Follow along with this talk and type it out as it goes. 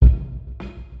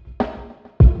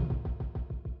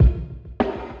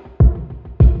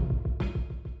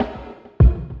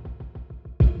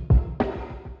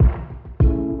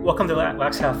Welcome to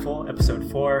Wax Half Full,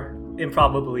 episode 4.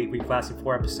 Improbably, we've lasted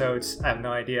 4 episodes. I have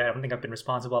no idea. I don't think I've been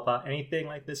responsible about anything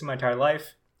like this in my entire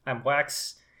life. I'm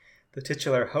Wax, the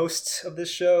titular host of this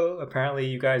show. Apparently,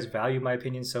 you guys value my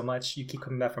opinion so much, you keep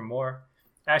coming back for more.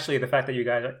 Actually, the fact that you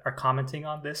guys are commenting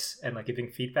on this and like giving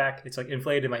feedback, it's like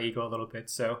inflated my ego a little bit.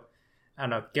 So, I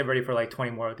don't know, get ready for like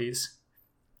 20 more of these.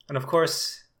 And of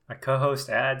course, my co-host,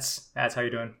 Ads. Ads, how you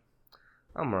doing?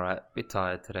 I'm alright. Bit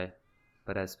tired today.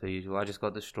 But as per usual, I just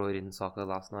got destroyed in soccer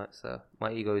last night, so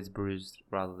my ego is bruised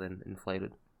rather than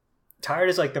inflated. Tired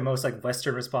is like the most like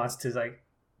Western response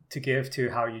to give to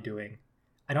how are you doing.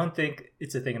 I don't think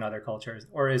it's a thing in other cultures,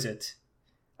 or is it?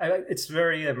 It's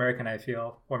very American, I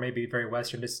feel, or maybe very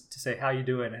Western, just to say how you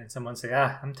doing, and someone say,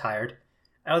 I'm tired.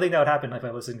 I don't think that would happen if I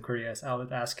was in Korea. So I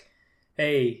would ask,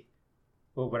 hey,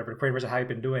 well, whatever, the Korean person, how you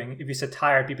been doing? If you said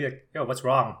tired, people be like, yo, what's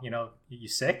wrong? You know, you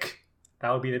sick?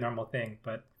 That would be the normal thing,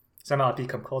 but somehow it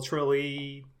become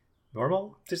culturally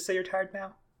normal to say you're tired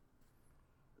now?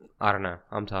 I don't know.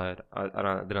 I'm tired. I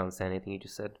didn't understand anything you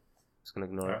just said. Just gonna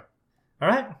ignore it. All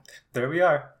right. There we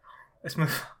are. Let's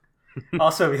move on.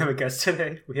 Also, we have a guest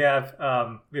today. We have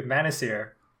Manus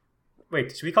here.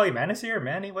 Wait, should we call you Manus here or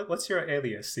Manny? What's your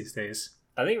alias these days?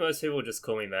 I think most people just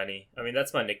call me Manny. I mean,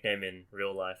 that's my nickname in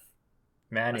real life.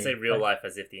 Manny. I say real life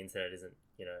as if the internet isn't,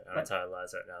 our entire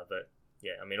lives right now, but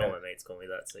yeah, I mean, all my mates call me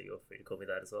that, so you're free to call me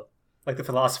that as well. Like the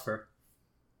philosopher.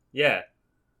 Yeah.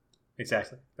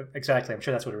 Exactly. I'm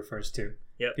sure that's what it refers to.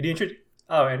 Yep. Could you introduce?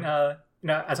 Oh, and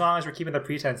as long as we're keeping the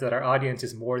pretense that our audience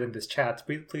is more than this chat,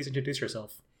 please introduce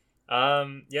yourself.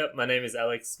 Yep. My name is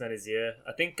Alex Manizier.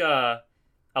 I think I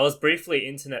was briefly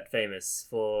internet famous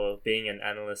for being an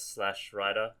analyst /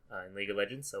 writer in League of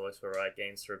Legends. I worked for Riot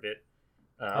Games for a bit.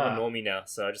 I'm a normie now,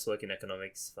 so I just work in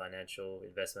economics, financial,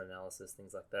 investment analysis,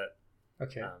 things like that.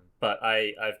 Okay. But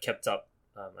I've kept up,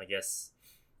 I guess.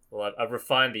 Well, I've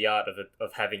refined the art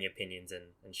of having opinions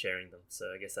and sharing them.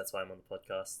 So I guess that's why I'm on the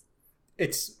podcast.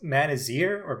 It's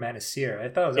Manizier or Manisier? I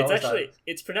thought it was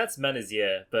it's pronounced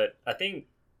Manizier, but I think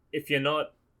if you're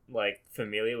not like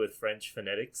familiar with French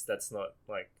phonetics, that's not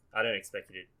like, I don't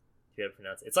expect you to be able to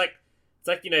pronounce it. It's like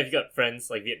if you've got friends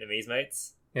like Vietnamese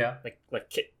mates. Yeah.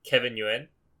 Like Kevin Nguyen.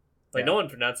 Like, yeah. No one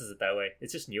pronounces it that way.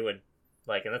 It's just Nguyen.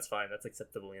 Like, and that's fine. That's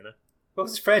acceptable, Well, if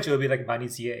it's French, it would be like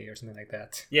Manizier or something like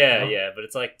that. Yeah, yeah, but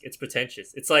it's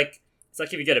pretentious. It's like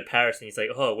if you go to Paris and you say,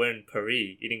 "Oh, we're in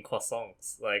Paris eating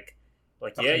croissants." Like,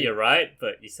 okay. Yeah, you're right,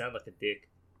 but you sound like a dick.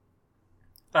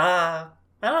 I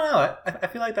don't know. I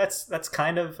feel like that's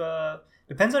kind of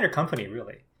depends on your company,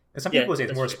 really. Because some people say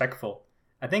it's more respectful.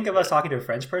 I think if I was talking to a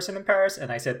French person in Paris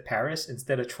and I said Paris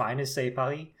instead of trying to say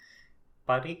Paris,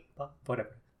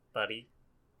 whatever. Paris.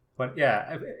 But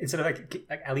yeah, instead of like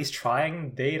at least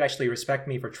trying, they'd actually respect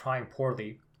me for trying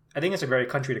poorly. I think it's a very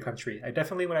country to country. I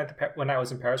definitely when I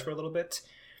was in Paris for a little bit,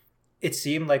 it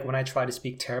seemed like when I tried to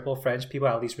speak terrible French, people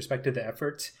at least respected the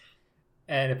effort.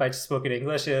 And if I just spoke in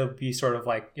English, it would be sort of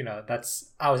like,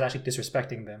 I was actually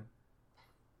disrespecting them.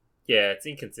 Yeah, it's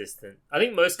inconsistent. I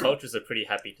think most cultures are pretty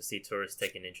happy to see tourists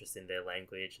take an interest in their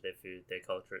language, their food, their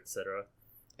culture, etc.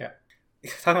 Yeah.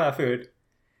 Talking about food.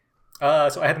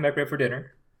 So I had the McRib for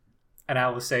dinner. And I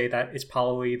will say that it's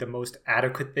probably the most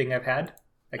adequate thing I've had.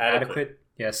 Like adequate.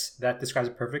 Yes, that describes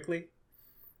it perfectly.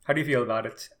 How do you feel about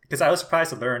it? Because I was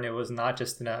surprised to learn it was not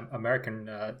just an American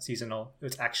seasonal. It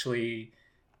was actually,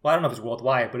 well, I don't know if it's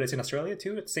worldwide, but it's in Australia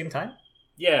too at the same time.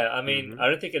 Yeah, I mean, I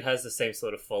don't think it has the same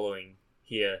sort of following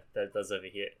here that it does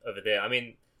over there. I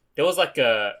mean, there was like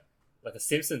a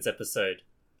Simpsons episode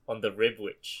on the Rib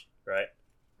Witch, right?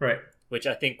 Right. Which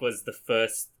I think was the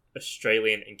first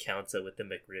Australian encounter with the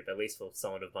McRib, at least for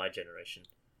someone of my generation.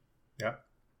 Yeah.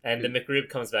 And the McRib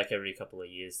comes back every couple of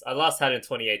years. I last had it in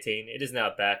 2018. It is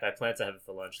now back. I plan to have it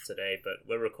for lunch today, but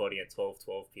we're recording at 12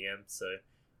 p.m, so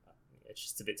it's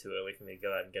just a bit too early for me to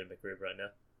go out and get a McRib right now.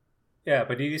 Yeah,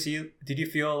 but did you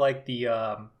feel like the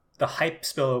hype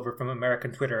spillover from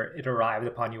American Twitter, it arrived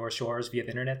upon your shores via the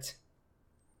internet?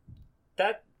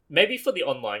 That maybe for the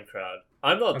online crowd.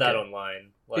 I'm not that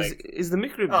online. Like, is the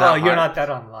McRib? Oh, you're not that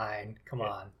online. Come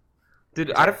on,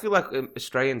 dude. I don't feel like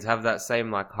Australians have that same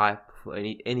like hype for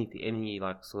any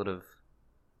like sort of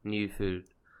new food.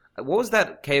 What was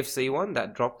that KFC one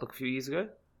that dropped like a few years ago?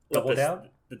 Double Down.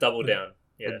 The Double Down.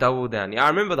 Yeah. The Double Down. Yeah, I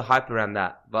remember the hype around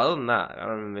that, but other than that, I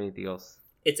don't remember anything else.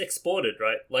 It's exported,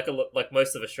 right? Like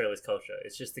most of Australia's culture,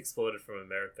 it's just exported from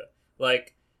America.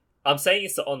 Like, I'm saying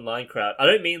it's the online crowd. I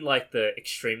don't mean like the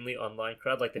extremely online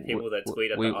crowd, like the people that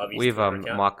tweet at the Arby's We've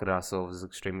account. marketed ourselves as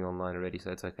extremely online already,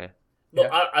 so it's okay. Look,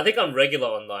 yeah. I think I'm regular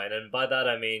online, and by that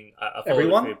I mean I follow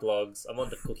the food blogs. I'm on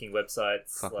the cooking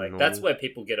websites. That's where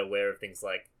people get aware of things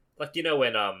like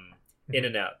when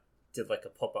In-N-Out did like a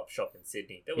pop up shop in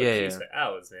Sydney. There were Yeah, queues yeah. for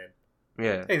hours, man.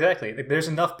 Yeah. Exactly. Like, there's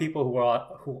enough people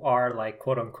who are like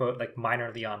quote unquote like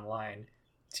minorly online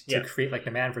to Yeah. create like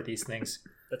demand for these things.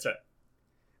 That's right.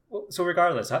 Well, so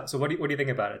regardless, so what do you think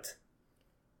about it?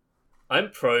 I'm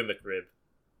pro McRib.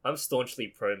 I'm staunchly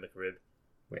pro McRib.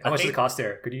 Wait, how I much does think- it cost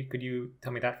there? Could you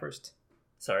tell me that first?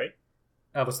 Sorry,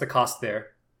 What's the cost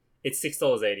there? it's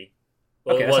 $6.80.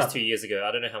 Well, Okay, it that's was not- 2 years ago.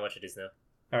 I don't know how much it is now.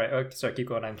 All right. Okay, sorry, keep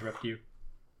going. I interrupt you.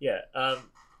 Yeah.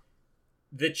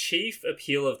 The chief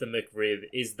appeal of the McRib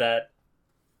is that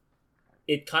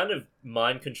it kind of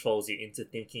mind controls you into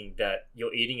thinking that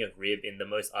you're eating a rib in the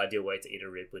most ideal way to eat a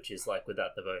rib, which is like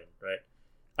without the bone, right?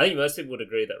 I think most people would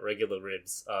agree that regular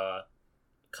ribs are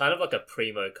kind of like a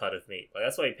primo cut of meat. Like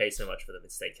that's why you pay so much for them in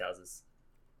steakhouses.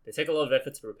 They take a lot of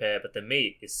effort to prepare, but the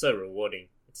meat is so rewarding.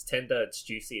 It's tender, it's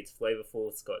juicy, it's flavorful,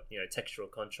 it's got,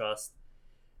 textural contrast.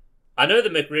 I know the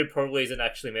McRib probably isn't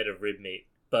actually made of rib meat,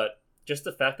 but just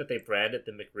the fact that they brand it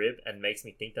the McRib and makes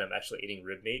me think that I'm actually eating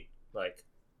rib meat, like,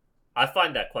 I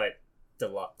find that quite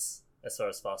deluxe as far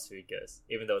as fast food goes,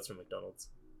 even though it's from McDonald's.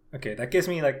 Okay, that gives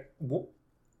me like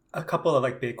a couple of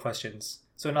like big questions.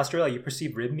 So in Australia, you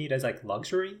perceive rib meat as like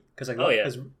luxury because like Oh, yeah.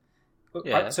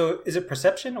 Yeah. So is it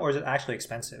perception or is it actually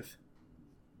expensive?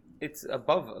 It's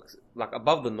above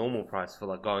the normal price for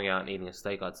like going out and eating a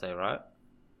steak, I'd say, right?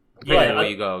 Yeah, Depending on I- where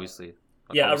you go, obviously.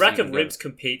 Like, Yeah, a obviously rack you of can go- ribs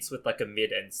competes with like a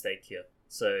mid-end steak here.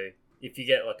 So if you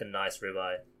get like a nice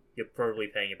ribeye, you're probably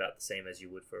paying about the same as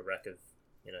you would for a rack of,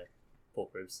 pork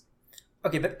ribs.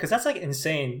 Okay, because that's like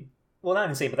insane. Well, not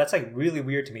insane, but that's like really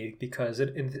weird to me because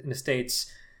in the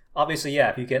States, obviously, yeah,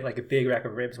 if you get like a big rack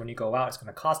of ribs when you go out, it's going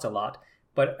to cost a lot.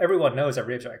 But everyone knows that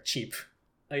ribs are like cheap.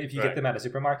 Like if you Right. get them at a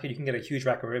supermarket, you can get a huge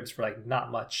rack of ribs for like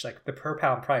not much. Like the per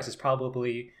pound price is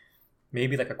probably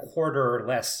maybe like a quarter or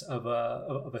less of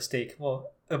a steak.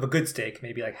 Well, of a good steak,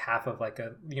 maybe like half of like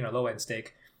a low end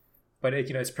steak. But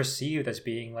it's perceived as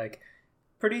being like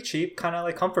pretty cheap, kind of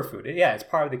like comfort food. Yeah, it's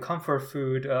part of the comfort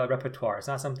food repertoire. It's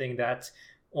not something that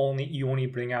you only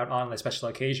bring out on a special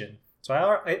occasion. So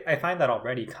I find that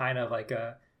already kind of like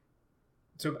a.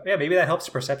 So yeah, maybe that helps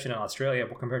perception in Australia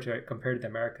compared to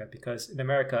America, because in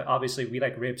America obviously we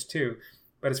like ribs too,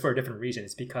 but it's for a different reason.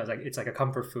 It's because like it's like a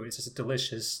comfort food. It's just a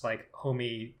delicious like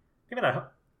homey. Maybe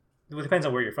not. It depends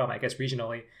on where you're from, I guess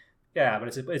regionally. Yeah, but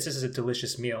it's just a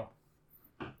delicious meal.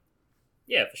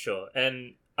 Yeah, for sure.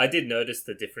 And I did notice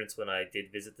the difference when I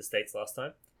did visit the States last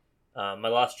time. My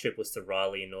last trip was to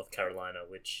Raleigh in North Carolina,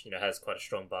 which has quite a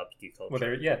strong barbecue culture.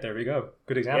 Well, there we go.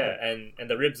 Good example. Yeah, and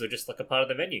the ribs are just like a part of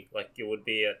the menu, like it would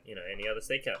be at any other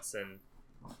steakhouse, and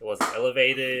it wasn't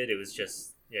elevated. It was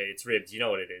just it's ribs. You know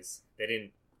what it is. They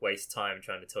didn't waste time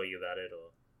trying to tell you about it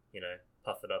or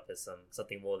puff it up as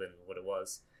something more than what it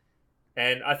was.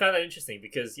 And I found that interesting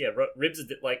because ribs are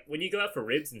like when you go out for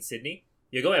ribs in Sydney,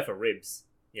 you're going out for ribs.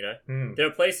 Mm. There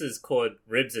are places called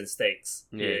Ribs and Steaks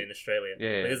here Yeah. in Australia. Yeah.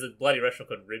 Like, there's a bloody restaurant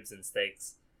called Ribs and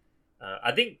Steaks.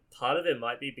 I think part of it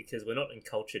might be because we're not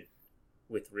encultured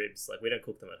with ribs. Like we don't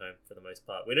cook them at home for the most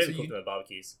part. We don't So cook you- them at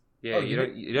barbecues. Yeah, Oh,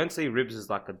 you don't see ribs as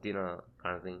like a dinner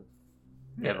kind of thing.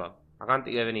 Yeah. Ever. I can't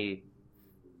think of any.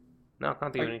 No, I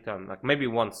can't think of any time. Like maybe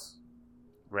once,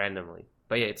 randomly.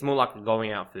 But yeah, it's more like a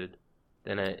going out food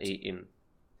than a eat in.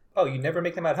 Oh, you never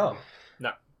make them at home?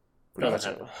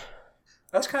 Doesn't happen.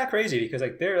 That's kind of crazy because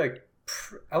like they're like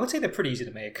I would say they're pretty easy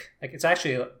to make. Like it's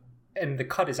actually, and the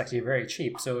cut is actually very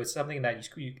cheap. So it's something that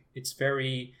it's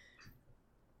very.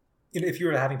 If you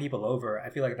were having people over, I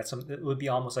feel like that's something that would be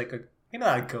almost like maybe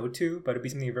not a go-to, but it'd be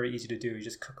something very easy to do. You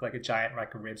just cook like a giant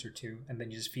rack of ribs or two, and then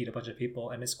you just feed a bunch of people,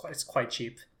 and it's quite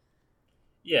cheap.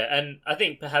 Yeah, and I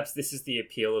think perhaps this is the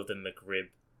appeal of the McRib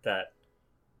that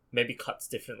maybe cuts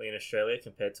differently in Australia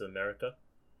compared to America.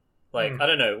 Like I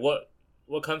don't know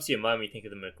what comes to your mind when you think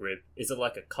of the McRib. Is it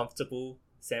like a comfortable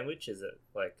sandwich? Is it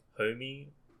like homey,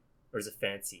 or is it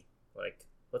fancy? Like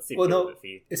what's the appeal of it for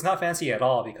you? It's not fancy at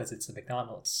all because it's a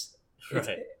McDonald's.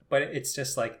 Right. But it's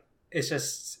just like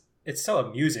it's so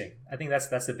amusing. I think that's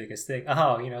the biggest thing.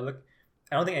 Look,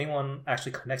 I don't think anyone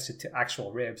actually connects it to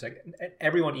actual ribs. Like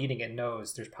everyone eating it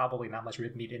knows there's probably not much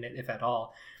rib meat in it, if at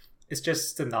all. It's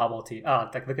just the novelty.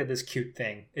 Like look at this cute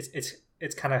thing.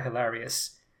 It's kind of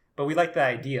hilarious, but we like the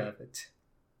idea of it.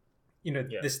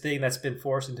 This thing that's been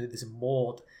forced into this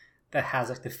mold that has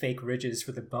like the fake ridges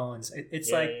for the bones. It's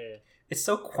it's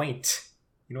so quaint.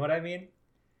 You know what I mean?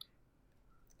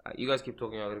 You guys keep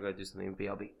talking. I'm gonna go do something.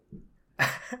 BRB.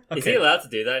 Is he allowed to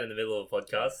do that in the middle of a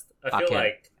podcast? I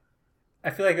can. I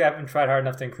feel like I haven't tried hard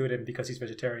enough to include him because he's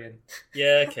vegetarian.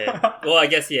 Yeah, okay. Well, I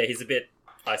guess he's a bit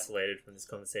isolated from this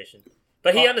conversation,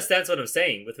 but he understands what I'm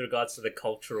saying with regards to the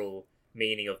cultural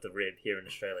meaning of the rib here in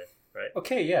Australia. right?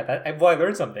 Okay, yeah. Well, I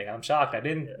learned something. I'm shocked. I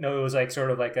didn't Yeah. know it was like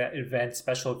sort of like an event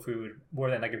special food more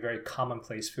than like a very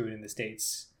commonplace food in the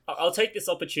States. I'll take this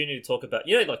opportunity to talk about,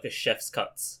 like the chef's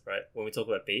cuts, right? When we talk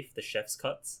about beef, the chef's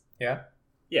cuts. Yeah.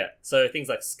 Yeah, so things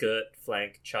like skirt,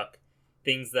 flank, chuck,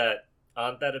 things that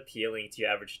aren't that appealing to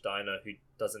your average diner who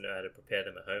doesn't know how to prepare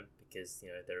them at home because,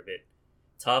 they're a bit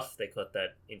tough. They got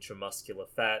that intramuscular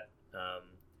fat.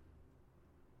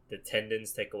 The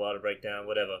tendons take a while to break down,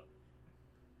 whatever.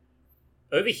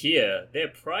 Over here, they're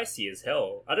pricey as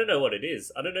hell. I don't know what it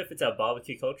is. I don't know if it's our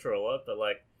barbecue culture or what, but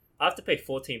like, I have to pay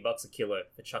 $14 a kilo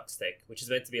for chuck steak, which is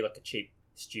meant to be like a cheap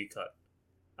stew cut.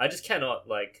 I just cannot,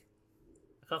 I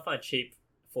can't find cheap,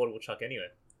 affordable chuck anywhere.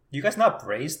 You guys not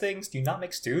braise things? Do you not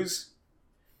make stews?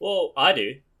 Well, I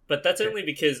do, but that's only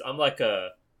because I'm like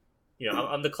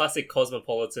I'm the classic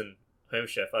cosmopolitan home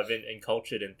chef. I've been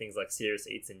encultured in things like Serious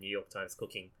Eats and New York Times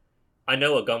cooking. I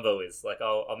know what gumbo is. Like,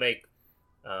 I'll make,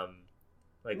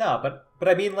 No, but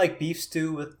I mean like beef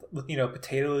stew with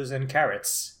potatoes and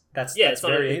carrots. That's it's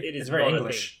not. very It is it's very not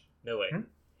English. a thing. No way. Hmm?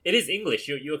 It is English.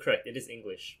 You're correct. It is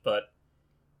English, but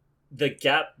the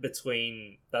gap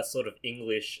between that sort of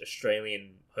English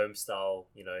Australian home style,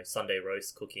 Sunday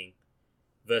roast cooking,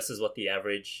 versus what the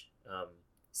average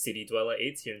city dweller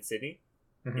eats here in Sydney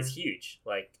Mhm. is huge.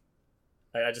 Like,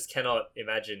 I just cannot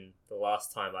imagine the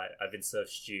last time I've been served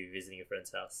stew visiting a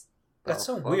friend's house. That's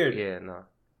so fuck? weird. Yeah, no.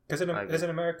 Because in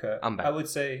America, I'm back. I would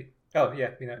say, oh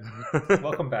yeah,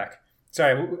 welcome back.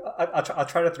 Sorry, I'll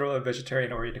try to throw a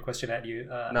vegetarian-oriented question at you.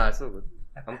 No, it's all good.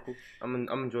 I'm cool. I'm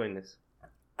enjoying this.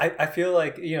 I feel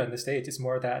like in the States it's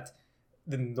more that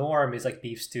the norm is like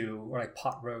beef stew or like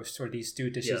pot roast or these stew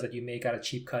dishes Yeah. that you make out of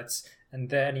cheap cuts, and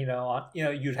then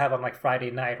you'd have on like Friday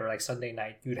night or like Sunday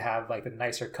night you'd have like the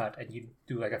nicer cut and you'd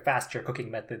do like a faster cooking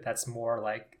method that's more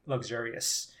like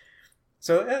luxurious.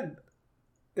 So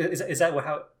is that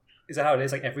how it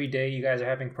is? Like every day you guys are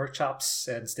having pork chops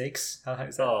and steaks? Is that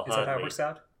how it hardly. works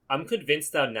out? I'm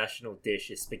convinced our national dish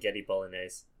is spaghetti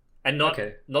bolognese, and not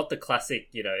Okay. not the classic,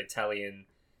 Italian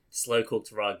slow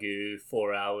cooked ragu,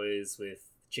 4 hours with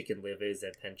chicken livers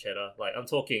and pancetta. Like, I'm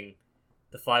talking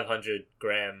the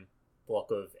 500-gram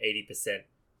block of 80%,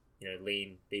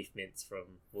 lean beef mince from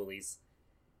Woolies.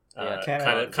 Yeah.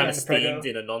 Kind of steamed Prego.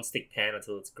 in a non-stick pan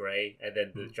until it's grey, and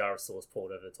then the Mm. jar of sauce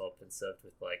poured over the top and served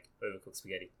with like overcooked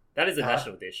spaghetti. That is a Ah.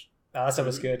 national dish. That stuff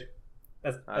is good.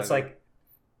 That's I agree. like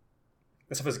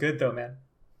that stuff is good though, man.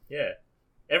 Yeah,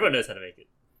 everyone knows how to make it.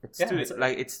 It's Yeah, too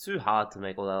it's- it's too hard to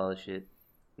make all that other shit.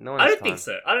 No one I has don't think time.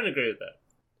 so. I don't agree with that.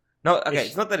 No, okay, It's-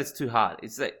 it's not that it's too hard.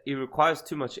 It's that it requires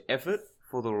too much effort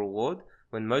for the reward.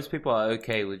 When most people are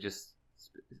okay with just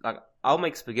like, I'll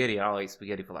make spaghetti. I'll eat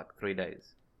spaghetti for like 3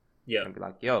 days Yeah. and be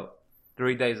like, yo,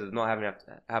 3 days of not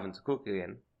having to cook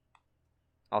again.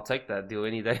 I'll take that deal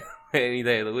any day, any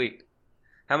day of the week.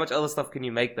 How much other stuff can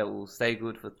you make that will stay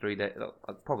good for 3 days?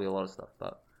 Probably a lot of stuff,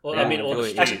 but Well, Yeah, I mean, all the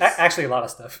enjoy it. stews. Actually, a lot of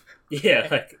stuff. Yeah,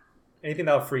 like, Anything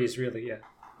that'll freeze, really, yeah.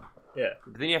 yeah.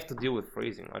 but then you have to deal with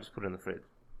freezing. I just put it in the fridge.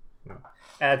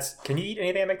 Can you eat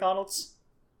anything at McDonald's?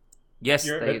 Yes,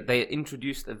 You're- they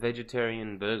introduced a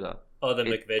vegetarian burger. Oh, the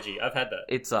It- McVeggie. I've had that.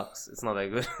 It sucks. It's not that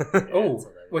good. Oh, it's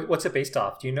not that good. what's it based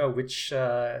off? Do you know which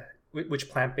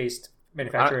plant-based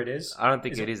manufacturer it is? I don't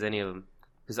think Is it it- is any of them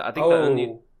because I think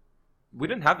Oh, we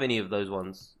didn't have any of those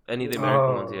ones. Any of the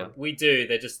American ones here. We do.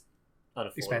 They're just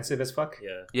unaffordable. expensive as fuck.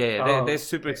 Yeah. Yeah, Oh, they're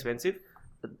super okay. expensive.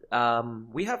 But,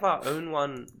 we have our own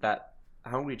one that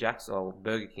Hungry Jack's or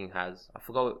Burger King has. I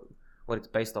forgot what it's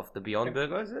based off. The Beyond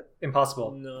Burger, is it?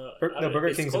 Impossible. No, Bur- I no, don't- Burger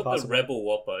it's King's called impossible. the Rebel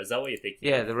Whopper. Is that what you're thinking?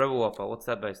 Yeah, the Rebel Whopper. What's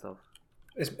that based off?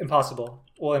 It's impossible.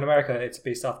 Well, in America, it's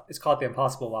based off. It's called the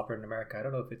Impossible Whopper in America. I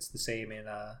don't know if it's the same in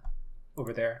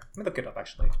over there. Let me look it up.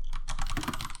 Actually,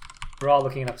 we're all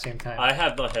looking it up at the same time. I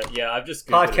have not heard. Yeah, I've just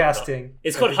Googled it. Podcasting.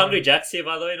 It's called Everyone. Hungry Jack's here,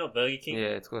 by the way, not Burger King. Yeah,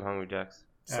 it's called Hungry Jack's.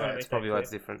 Just wanna Alright, make That's that probably why clear.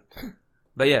 it's different.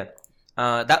 But yeah,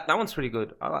 that one's pretty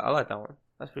good. I like that one.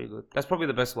 That's pretty good. That's probably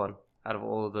the best one out of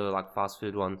all of the like fast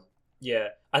food ones. Yeah,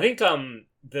 I think the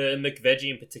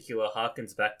McVeggie in particular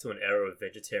harkens back to an era of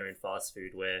vegetarian fast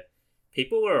food where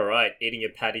people were alright eating a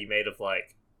patty made of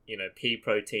like pea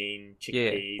protein,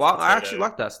 Yeah. chickpeas. Well, I potato. actually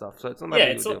like that stuff, so it's not that Yeah,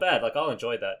 big it's of a not deal. bad. Like, I'll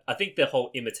enjoy that. I think the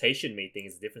whole imitation meat thing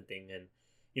is a different thing, and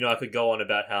I could go on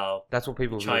about how That's what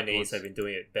people Chinese look have been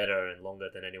doing it better and longer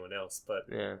than anyone else, but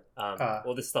Yeah.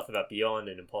 all this stuff about Beyond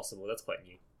and Impossible, that's quite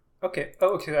new. Okay.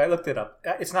 Oh, okay. I looked it up.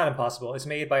 It's not Impossible. It's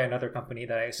made by another company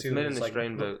that I It's assume made in is an like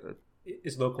Australian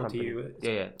is local company. to you.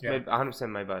 Yeah. Yeah. Made,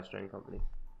 100% made by an Australian company.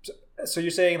 So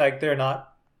you're saying like they're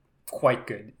not quite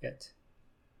good yet.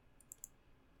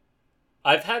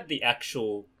 I've had the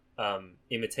actual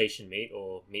imitation meat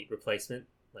or meat replacement,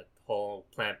 like whole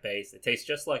plant based. It tastes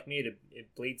just like meat. It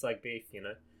bleeds like beef.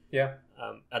 Yeah.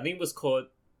 I think it was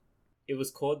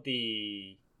called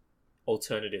the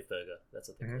alternative burger. That's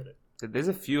what they called it. So there's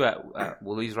a few at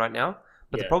Woolies right now,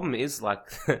 but the Yeah. problem is like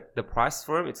the price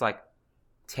for them. It's like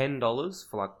 $10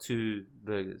 for like 2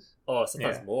 burgers. Oh,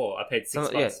 sometimes Yeah. more. I paid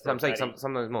 $6. Yeah, for I'm a saying patty.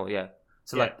 sometimes more. Yeah.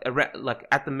 So Yeah. like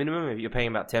at the minimum, you're paying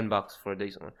about $10 for a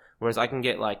decent one. Whereas I can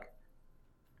get like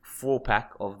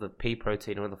 4-pack of the pea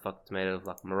protein, or what the fuck it's made of,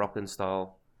 like Moroccan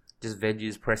style, just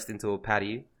veggies pressed into a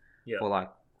patty Yeah. for like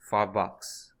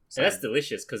 $5. So And that's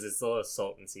delicious because there's a lot of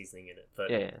salt and seasoning in it. But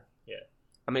yeah. Yeah.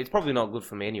 I mean, it's probably not good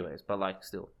for me anyways, but like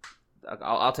still, like,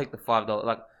 I'll take the $5.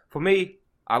 Like for me,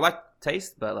 I like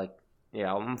taste, but like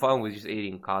yeah, I'm fine with just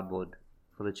eating cardboard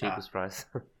for the cheapest price.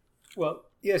 Well,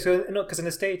 yeah. So because in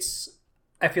the States,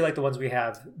 I feel like the ones we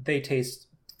have, they taste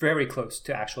very close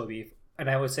to actual beef. And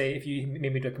I would say if you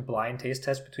made me do a blind taste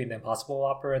test between the Impossible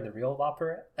Whopper and the real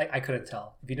Whopper, I couldn't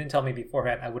tell. If you didn't tell me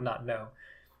beforehand, I would not know.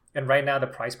 And right now, the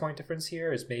price point difference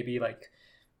here is maybe like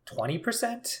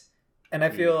 20%. And I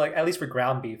feel like, at least for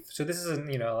ground beef, so this isn't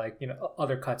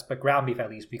other cuts, but ground beef at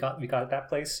least we got at that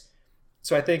place.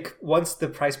 So I think once the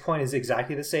price point is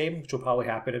exactly the same, which will probably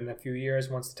happen in a few years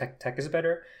once the tech is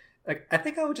better, like I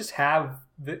think I would just I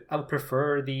would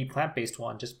prefer the plant-based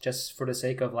one just for the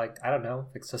sake of like, I don't know,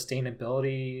 like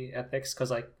sustainability ethics,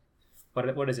 because like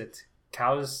what is it?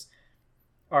 Cows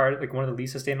are like one of the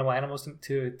least sustainable animals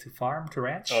to farm, to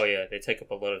ranch. oh yeah, they take up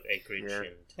a lot of acreage. Yeah.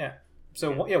 And Yeah.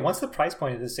 So yeah, once the price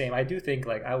point is the same, I do think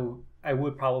like I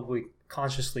would probably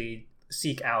consciously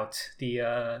seek out the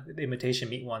imitation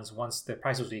meat ones once the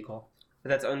price was equal. But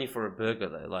that's only for a burger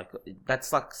though. Like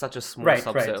that's like such a small Right,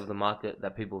 subset right. of the market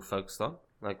that people focused on.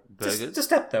 Like burgers. It's a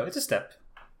step though. It's a step.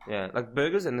 Yeah, like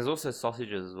burgers, and there's also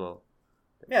sausages as well.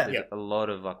 Yeah. There's a lot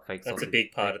of like fake That's a sausages.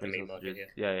 big part fake of the meat market, sausages.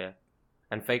 Yeah.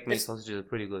 And fake meat It's- sausages are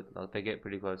pretty good. Like they get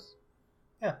pretty close.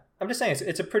 Yeah, I'm just saying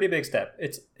it's a pretty big step.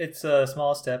 It's a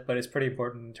small step, but it's pretty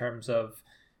important in terms of,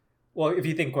 well, if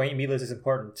you think going meatless is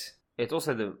important. It's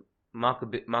also the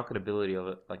marketability of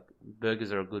it. Like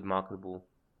burgers are a good marketable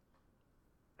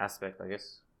aspect, I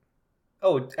guess.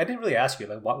 Oh, I didn't really ask you.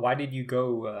 Like, why did you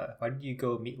go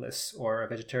meatless or a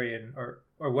vegetarian or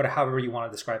what, however you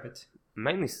want to describe it?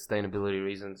 Mainly sustainability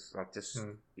reasons, like just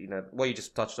Mm. what you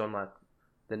just touched on, like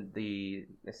the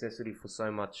necessity for so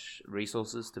much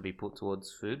resources to be put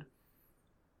towards food.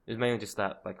 It was mainly just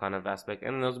that like kind of aspect,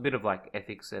 and there was a bit of like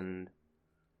ethics and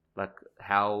like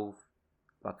how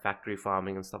like factory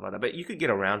farming and stuff like that. But you could get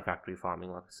around factory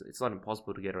farming. Like it's not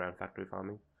impossible to get around factory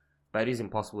farming, but it is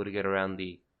impossible to get around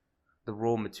the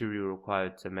raw material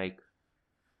required to make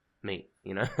meat.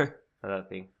 That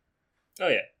thing. oh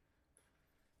yeah,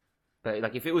 But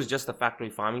like if it was just a factory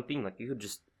farming thing, like you could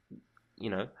just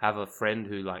have a friend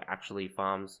who like actually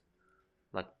farms,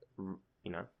 like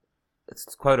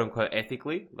it's quote unquote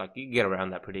ethically. Like you can get around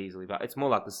that pretty easily, but it's more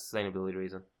like the sustainability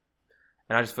reason.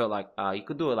 And I just felt like you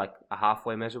could do it like a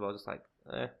halfway measure, but I was just like,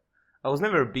 I was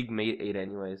never a big meat eater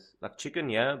anyways. Like chicken,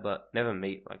 yeah, but never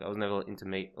meat. Like I was never into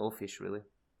meat or fish really,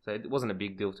 so it wasn't a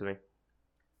big deal to me.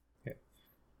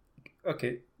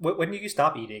 Okay, when did you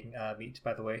stop eating meat,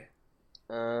 by the way?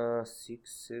 6,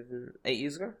 7, 8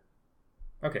 years ago.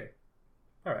 Okay,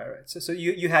 all right. So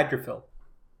you had your fill.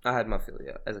 I had my fill,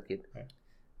 yeah, as a kid. All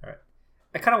right.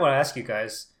 I kind of want to ask you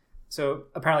guys. So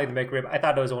apparently the McRib, I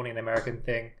thought it was only an American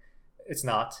thing. It's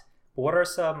not. But what are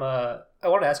some? I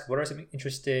want to ask, what are some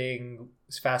interesting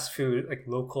fast food, like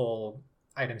local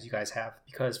items you guys have?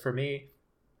 Because for me,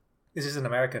 this isn't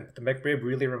American. The McRib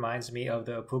really reminds me of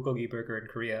the bulgogi burger in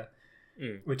Korea,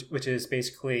 which is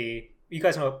basically, you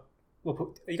guys know what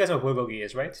bulgogi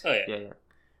is, right? oh yeah. Yeah, yeah.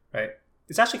 Right.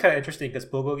 It's actually kind of interesting because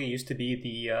bulgogi used to be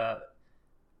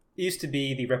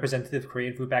the representative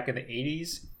Korean food back in the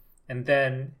 80s, and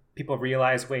then people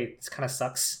realized, wait, this kind of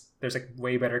sucks. There's like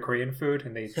way better Korean food,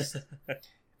 and they just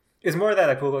it's more that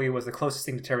like bulgogi was the closest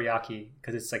thing to teriyaki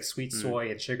because it's like sweet soy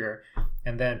and sugar,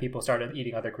 and then people started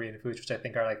eating other Korean foods, which I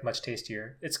think are like much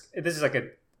tastier. This is like a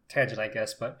tangent, I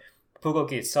guess, but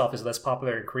bulgogi itself is less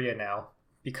popular in Korea now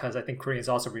because I think Koreans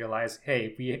also realize,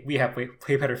 hey, we have way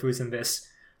better foods than this.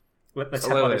 Let's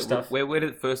have other stuff. Where did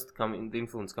it first the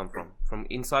influence come from? From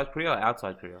inside Korea or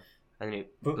outside Korea? And then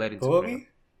it bled into Korea. Bulgogi?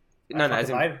 No, as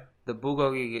in the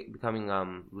bulgogi becoming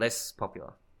less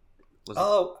popular.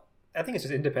 I think it's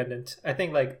just independent. I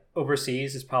think like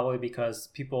overseas is probably because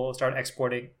people started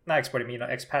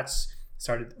expats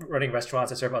started running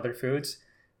restaurants that serve other foods.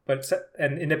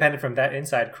 And independent from that,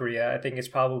 inside Korea, I think it's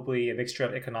probably a mixture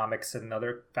of economics and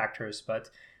other factors. But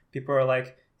people are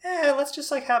like, let's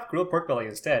just like have grilled pork belly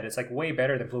instead. It's like way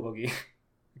better than bulgogi.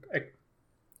 If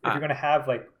you're gonna have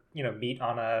like meat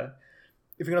on a,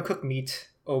 if you're gonna cook meat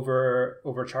over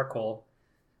charcoal,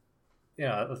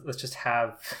 let's just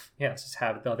have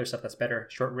the other stuff that's better,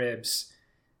 short ribs,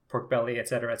 pork belly,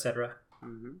 etc., etc.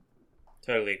 Mm-hmm.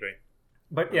 Totally agree.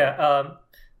 But yeah,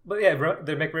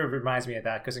 the McRib reminds me of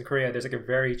that, because in Korea there's like a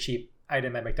very cheap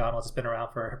item at McDonald's that's been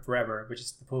around for forever, which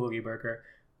is the bulgogi burger,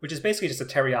 which is basically just a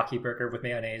teriyaki burger with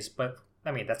mayonnaise. But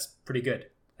I mean, that's pretty good.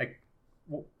 Like,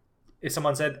 if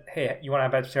someone said, "Hey, you want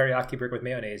to have a teriyaki burger with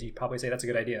mayonnaise?" you'd probably say that's a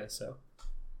good idea. So,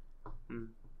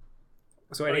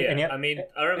 so I remember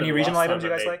any regional last items time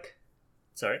you I guys made- like?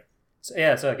 Sorry.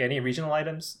 So like any regional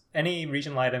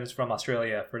items from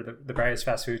Australia for the various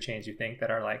fast food chains you think that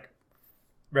are like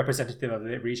representative of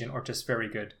the region or just very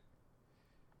good?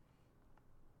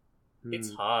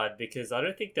 It's hard because I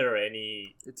don't think there are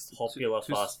any It's popular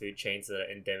fast food chains that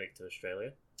are endemic to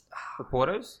Australia. The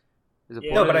Portos? Is it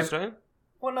Yeah. Portos No, but Australian?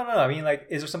 Well, no. I mean, like,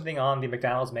 is there something on the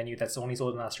McDonald's menu that's only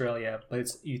sold in Australia, but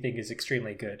you think is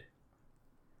extremely good,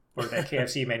 or that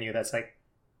KFC menu that's like,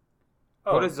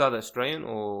 Portos is either Australian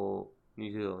or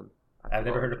New Zealand. I've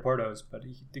never heard of Portos, but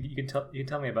you can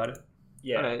tell me about it.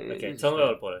 Yeah. Oh, no, Okay. it's Tell me just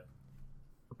about Porto.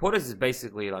 Portos is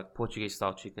basically like Portuguese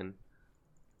style chicken.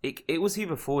 It was here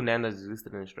before Nando's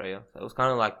existed in Australia. So it was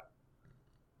kind of like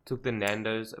took the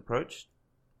Nando's approach.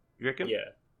 You reckon? Yeah.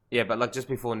 Yeah, but like just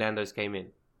before Nando's came in.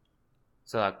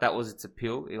 So like that was its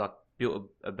appeal. It like built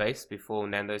a base before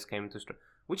Nando's came into Australia,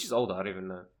 which is older. I don't even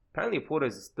know. Apparently,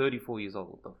 Portos is 34 years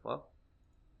old. What the fuck?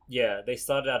 Yeah. They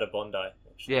started out of Bondi.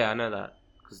 Actually. Yeah, I know that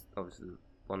because obviously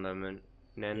Bondi and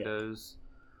Nando's.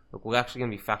 Look, we're actually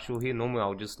gonna be factual here. Normally, I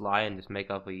would just lie and just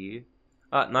make up a year.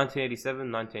 1987,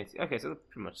 1980. Okay, so they're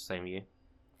pretty much the same year.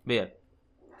 But yeah,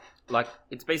 like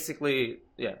it's basically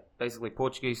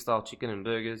Portuguese style chicken and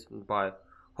burgers. You can buy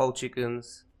whole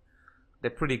chickens. They're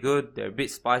pretty good. They're a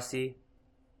bit spicy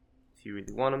if you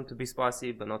really want them to be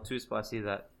spicy, but not too spicy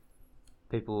that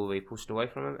people will be pushed away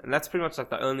from them. And that's pretty much like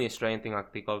the only Australian thing I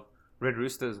can think of. Red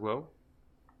Rooster as well.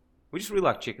 We just really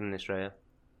like chicken in Australia.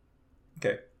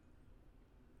 Okay.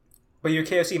 But your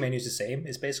KFC menu is the same.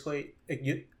 It's basically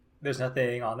there's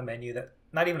nothing on the menu that,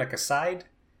 not even like a side.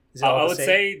 Is it all I the would same?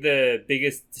 say the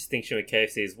biggest distinction with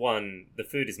KFC is, one, the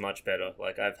food is much better.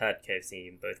 Like, I've had KFC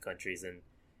in both countries, and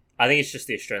I think it's just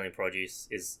the Australian produce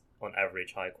is on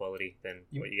average higher quality than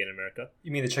what you get in America.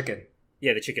 You mean the chicken?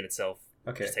 Yeah, the chicken itself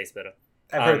Okay, just tastes better.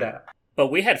 I've heard that. But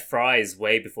we had fries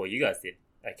way before you guys did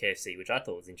at KFC, which I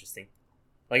thought was interesting.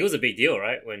 Like, it was a big deal,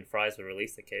 right, when fries were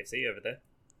released at KFC over there?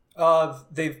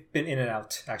 They've been in and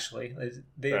out actually.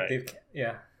 They've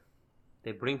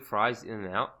They bring fries in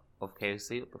and out of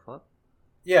KFC. What the fuck?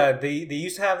 Yeah, they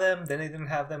used to have them, then they didn't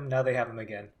have them, now they have them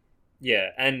again. Yeah,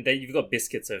 and then you've got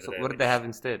biscuits over So there. what did they have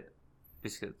instead?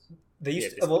 Biscuits. They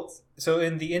used Yeah, to, well, biscuits. so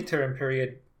in the interim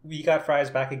period, we got fries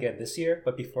back again this year,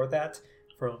 but before that,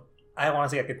 for I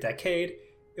want to say like a decade,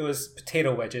 it was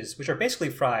potato wedges, which are basically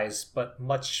fries but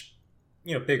much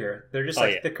bigger. They're just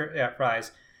thicker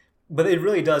fries, but it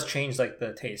really does change like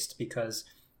the taste, because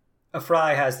a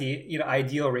fry has the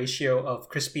ideal ratio of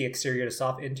crispy exterior to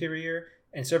soft interior,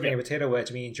 and serving a potato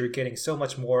wedge means you're getting so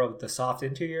much more of the soft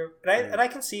interior. And I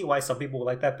can see why some people would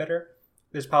like that better.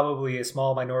 There's probably a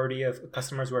small minority of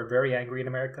customers who are very angry in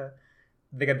America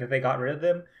that they got rid of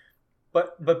them.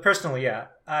 But personally, yeah,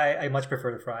 I much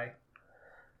prefer the fry.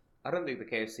 I don't think the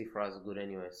KFC fries are good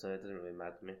anyway, so it doesn't really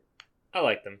matter to me. I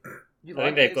like them. You I think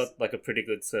like they've this? got like a pretty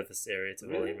good surface area to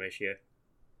volume ratio.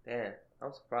 Damn,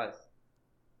 I'm surprised.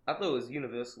 I thought it was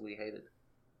universally hated.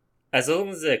 As long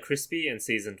as they're crispy and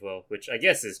seasoned well, which I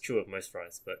guess is true of most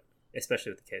fries, but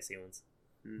especially with the KFC ones.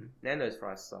 Nando's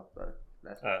fries suck though.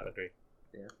 That's I agree.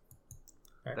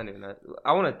 I don't even know.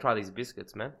 I want to try these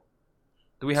biscuits, man.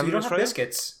 Do we have So you them in don't have Australia?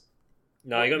 biscuits.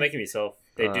 No, you gotta make them yourself.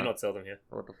 They do Uh, not sell them here.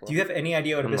 What the fuck? Do you have any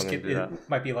idea what a I'm not biscuit gonna do that.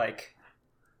 might be like?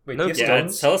 Wait, No, do you have Yeah,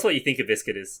 stones? tell us what you think a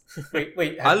biscuit is.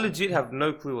 Wait. I legit have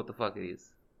no clue what the fuck it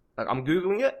is. Like, I'm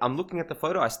googling it. I'm looking at the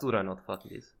photo. I still don't know what the fuck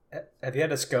it is. Have you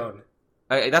had a scone?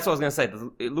 That's what I was gonna say.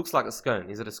 It looks like a scone.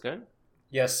 Is it a scone?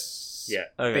 Yes. Yeah.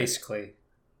 Okay. Basically.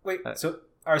 Wait. Uh, So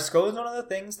are scones one of the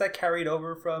things that carried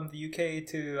over from the UK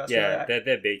to Australia? Yeah,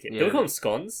 they're big. Yeah. Do we call them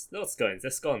scones? They're not scones.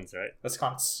 They're scones, right? That's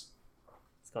cons.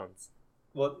 Scones.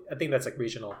 Well, I think that's like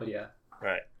regional, but yeah,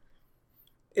 Right.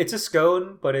 it's a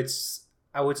scone, but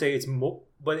I would say it's more,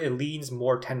 but it leans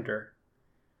more tender,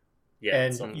 Yeah.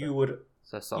 and softer. you would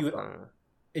So soft. You- I don't know.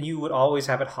 and you would always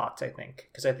have it hot. I think,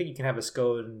 because I think you can have a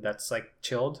scone that's like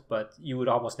chilled, but you would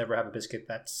almost never have a biscuit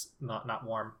that's not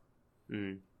warm.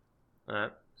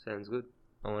 Alright, sounds good.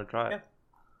 I want to try it. Yeah.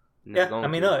 Never Yeah, going I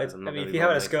mean, to, no, because it's. I'm I not mean, gonna if be you had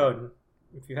able a to make it. scone,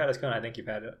 I think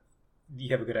you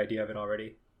have a good idea of it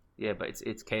already. Yeah, but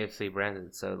it's KFC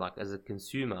branded, so like as a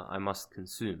consumer, I must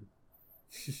consume.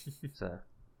 So,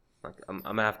 like I'm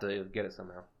gonna have to get it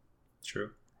somehow. True.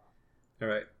 All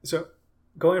right. So,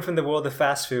 going from the world of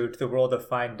fast food to the world of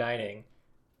fine dining,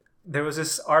 there was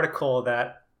this article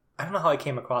that I don't know how I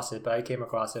came across it, but I came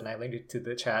across it and I linked it to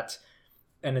the chat.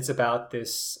 And it's about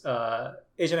this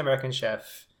Asian American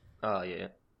chef Oh yeah.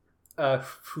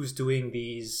 who's doing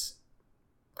these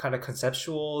kind of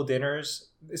conceptual dinners.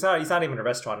 It's not even a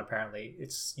restaurant apparently.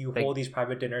 It's you Like- hold these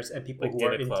private dinners and people Like who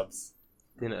are dinner in, clubs.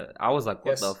 Dinner. I was like,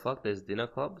 what Yes. the fuck? There's dinner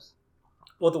clubs.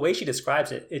 well, the way she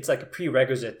describes it, it's like a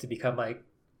prerequisite to become Okay.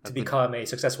 become a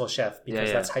successful chef because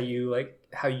Yeah. that's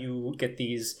how you get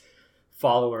these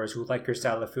followers who like your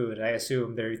style of food. And I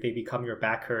assume they become your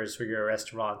backers for your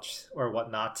restaurant or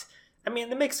whatnot. I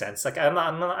mean, it makes sense. Like I'm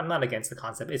not against the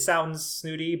concept. It sounds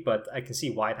snooty, but I can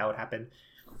see why that would happen.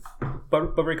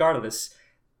 But regardless,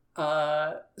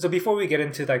 so before we get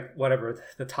into like whatever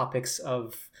the topics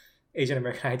of Asian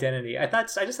American identity, I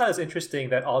just thought it was interesting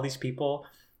that all these people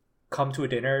come to a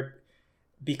dinner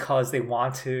because they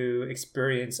want to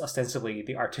experience ostensibly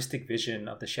the artistic vision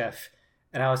of the chef.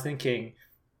 And I was thinking,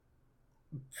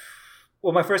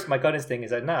 well, my gut instinct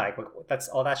is that like that's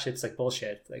all that shit's like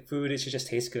bullshit. Like food, it should just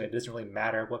taste good. It doesn't really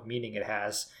matter what meaning it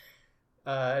has.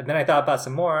 And then I thought about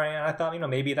some more, and I thought,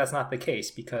 maybe that's not the case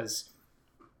because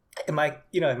in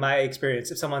my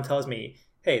experience, if someone tells me,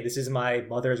 "Hey, this is my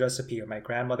mother's recipe or my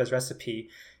grandmother's recipe,"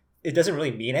 it doesn't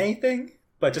really mean anything.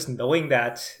 But just knowing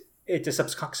that, it just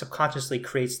subconsciously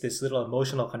creates this little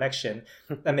emotional connection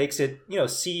that makes it,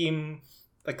 seem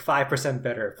like 5%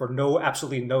 better for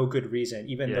absolutely no good reason,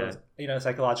 even Yeah. though,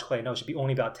 psychologically I know it should be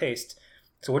only about taste.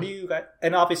 So what do you got?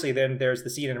 And obviously then there's the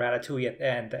scene in Ratatouille at the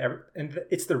end, and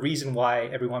it's the reason why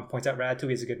everyone points out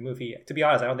Ratatouille is a good movie. To be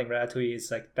honest, I don't think Ratatouille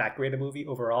is like that great a movie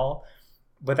overall,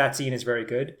 but that scene is very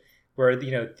good, where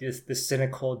this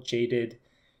cynical, jaded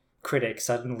critic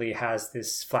suddenly has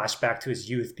this flashback to his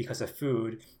youth because of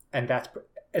food, and that's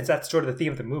sort of the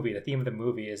theme of the movie. The theme of the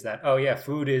movie is that, oh yeah,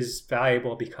 food is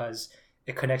valuable because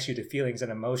it connects you to feelings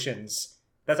and emotions.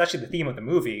 That's actually the theme of the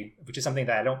movie, which is something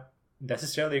that I don't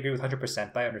necessarily agree with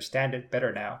 100%, but I understand it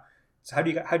better now. So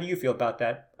how do you feel about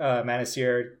that,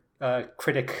 Manasir,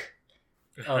 critic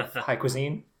of high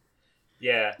cuisine?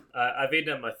 Yeah, I've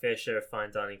eaten at my fair share of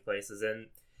fine dining places, and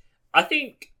I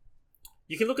think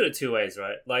you can look at it two ways,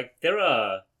 right? Like,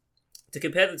 to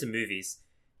compare them to movies,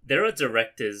 there are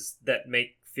directors that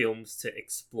make films to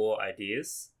explore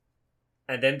ideas,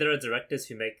 and then there are directors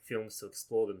who make films to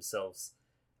explore themselves.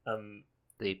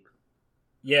 Deep.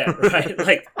 Yeah, right.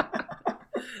 Like,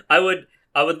 I would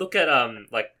look at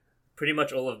like pretty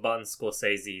much all of Martin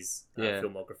Scorsese's Yeah.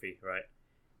 filmography, right?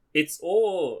 It's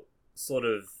all sort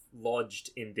of lodged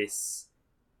in this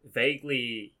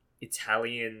vaguely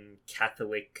Italian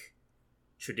Catholic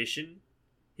tradition.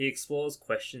 He explores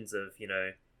questions of,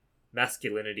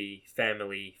 masculinity,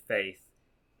 family, faith.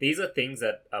 These are things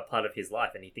that are part of his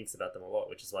life, and he thinks about them a lot,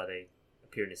 which is why they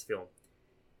appear in his film.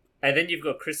 And then you've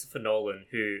got Christopher Nolan,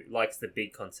 who likes the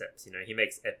big concepts. He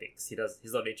makes epics.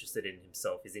 He's not interested in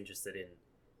himself. He's interested in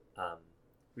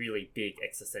really big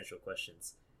existential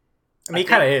questions. I mean, he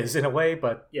kind of is in a way,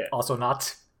 but Yeah. also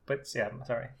not. But yeah, I'm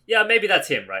sorry. Yeah, maybe that's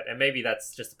him, right? And maybe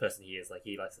that's just the person he is. Like,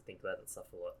 he likes to think about that stuff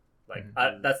a lot. Like,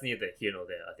 that's neither here nor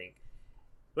there, I think.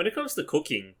 When it comes to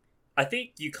cooking, I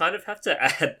think you kind of have to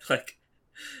add, like...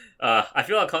 I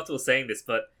feel uncomfortable saying this,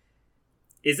 but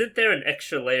isn't there an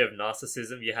extra layer of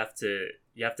narcissism you have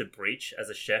to breach as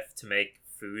a chef to make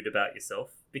food about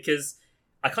yourself? Because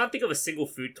I can't think of a single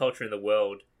food culture in the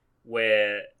world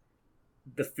where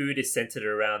the food is centered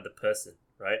around the person,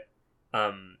 right?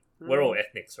 We're all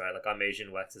ethnics, right? Like, I'm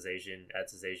Asian, Wax is Asian,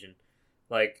 Ads is Asian.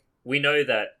 Like, we know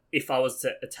that if I was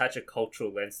to attach a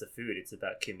cultural lens to food, it's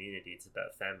about community, it's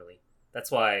about family.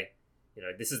 That's why,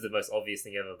 this is the most obvious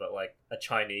thing ever, but like a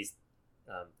Chinese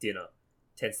dinner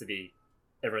tends to be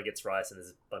everyone gets rice and there's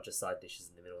a bunch of side dishes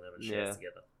in the middle and everyone shares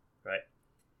together, right?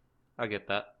 I get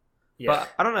that. Yeah. But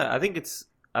I don't know. I think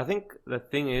the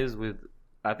thing is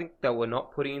I think that we're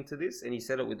not putting into this, and you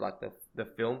said it with like the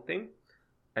film thing,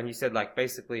 and you said like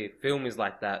basically film is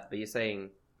like that, but you're saying,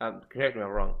 correct me if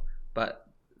I'm wrong, but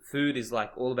food is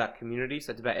like all about community,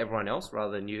 so it's about everyone else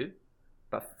rather than you.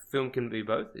 But film can be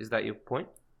both. Is that your point?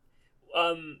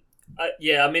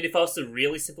 Yeah, I mean, if I was to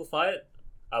really simplify it,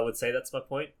 I would say that's my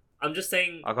point. I'm just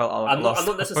saying, I'm I'm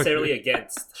not necessarily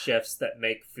against chefs that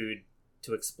make food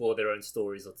to explore their own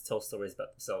stories or to tell stories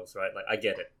about themselves, right? Like, I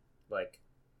get it. Like,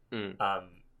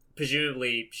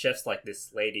 presumably chefs like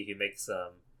this lady who makes,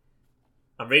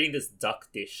 I'm reading this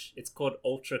duck dish. It's called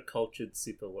ultra cultured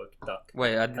super woke duck.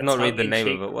 Wait, I did A not read the name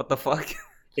tongue-in-cheek- of it. What the fuck?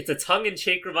 it's a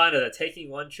tongue-in-cheek reminder that taking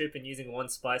one trip and using one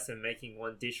spice and making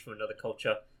one dish from another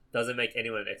culture doesn't make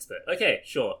anyone an expert. Okay,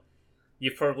 sure.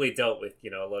 You've probably dealt with, a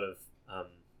lot of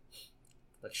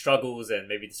like struggles and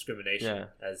maybe discrimination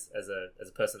as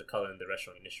a person of color in the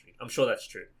restaurant industry. I'm sure that's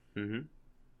true. Mm-hmm.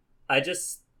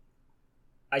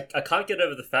 I can't get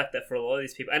over the fact that for a lot of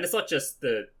these people, and it's not just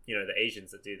the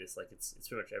Asians that do this, like it's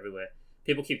pretty much everywhere.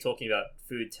 People keep talking about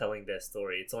food telling their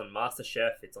story. It's on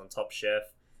MasterChef, it's on Top Chef,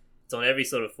 it's on every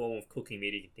sort of form of cooking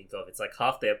media you can think of. It's like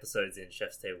half the episodes in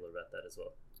Chef's Table are about that as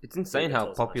well. It's insane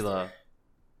how popular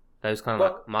those kind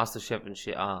of like MasterChef and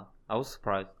shit are. I was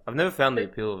surprised. I've never found the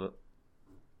appeal of it.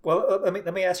 Well,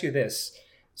 let me ask you this.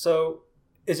 So,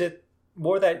 is it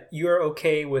more that you're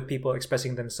okay with people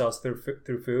expressing themselves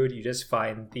through food? You just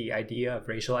find the idea of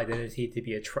racial identity to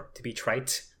be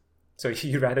trite, so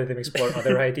you'd rather them explore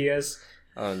other ideas?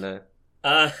 Oh no.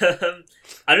 I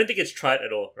don't think it's trite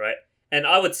at all, right? And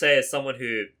I would say, as someone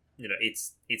who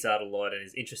eats out a lot and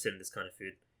is interested in this kind of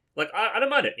food, like I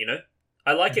don't mind it.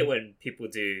 I like it when people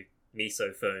do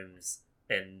miso foams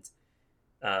and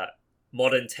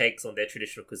modern takes on their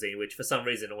traditional cuisine, which for some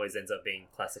reason always ends up being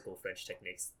classical French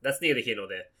techniques. That's neither here nor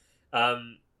there.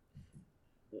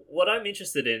 What I'm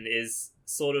interested in is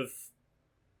sort of,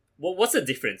 well, what's the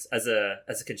difference as a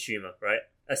consumer, right?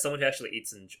 As someone who actually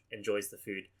eats and enjoys the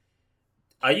food,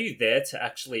 are you there to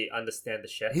actually understand the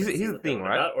chef? Here's the thing,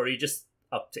 right? About, or are you just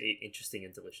up to eat interesting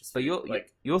and delicious food? But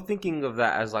you're thinking of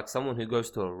that as like someone who goes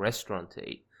to a restaurant to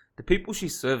eat. The people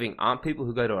she's serving aren't people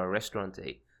who go to a restaurant to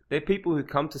eat. They're people who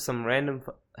come to some random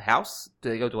house. Do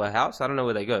they go to a house? I don't know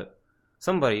where they go.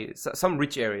 Some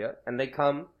rich area, and they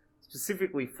come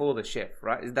specifically for the chef,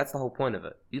 right? That's the whole point of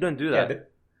it. You don't do that.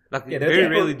 Very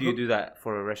rarely do you do that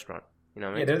for a restaurant. You know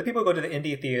what I mean? Yeah, they're the people who go to the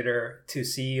indie theater to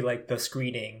see like the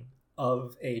screening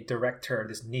of a director,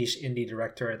 this niche indie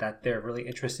director that they're really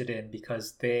interested in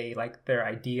because they like their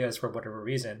ideas for whatever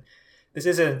reason. This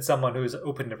isn't someone who's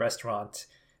opened a restaurant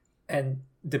and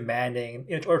demanding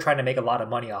or trying to make a lot of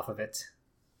money off of it.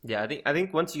 Yeah, I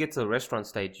think once you get to the restaurant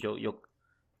stage,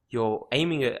 you're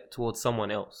aiming it towards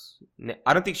someone else.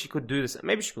 I don't think she could do this.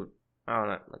 Maybe she could. I don't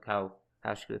know, like how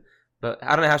she could. But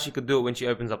I don't know how she could do it when she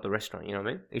opens up the restaurant. You know what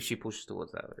I mean? If she pushes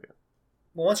towards that area.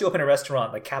 Well, once you open a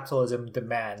restaurant, like capitalism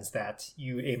demands that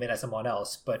you aim it at someone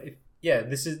else. But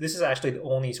this is actually the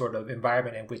only sort of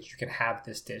environment in which you can have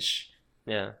this dish.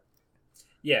 Yeah.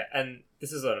 Yeah, and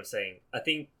this is what I'm saying. I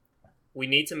think we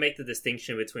need to make the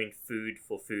distinction between food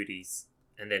for foodies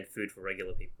and then food for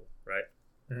regular people, right?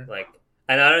 Mm-hmm.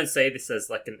 And I don't say this as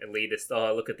like an elitist,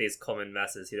 look at these common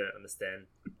masses who don't understand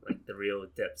like the real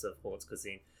depths of Hort's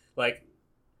cuisine. Like,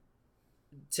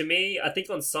 to me, I think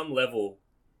on some level,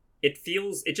 it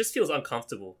just feels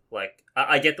uncomfortable. Like,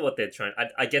 I get what they're trying.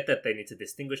 I get that they need to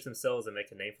distinguish themselves and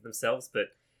make a name for themselves, but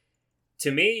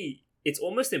to me, it's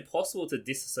almost impossible to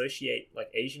disassociate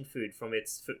like Asian food from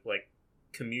its like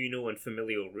communal and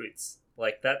familial roots.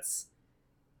 Like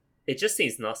it just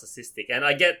seems narcissistic. And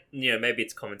I get, maybe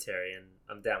it's commentary, and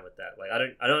I'm down with that. Like, I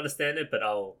don't understand it, but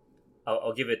I'll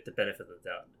give it the benefit of the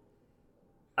doubt.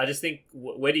 I just think,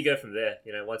 where do you go from there?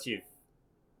 Once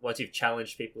you've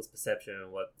challenged people's perception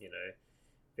of what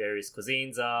various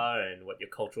cuisines are and what your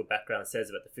cultural background says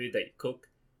about the food that you cook,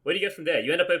 where do you go from there?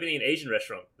 You end up opening an Asian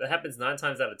restaurant. That happens 9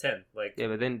 times out of 10. Like, yeah,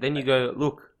 but then you go,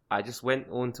 look, I just went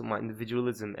on to my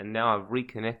individualism, and now I've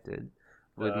reconnected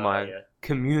with my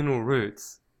communal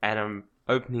roots, and I'm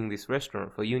opening this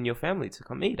restaurant for you and your family to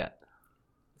come eat at.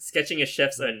 Sketching a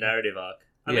chef's own narrative arc.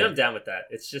 I mean, I'm down with that.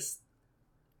 It's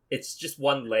just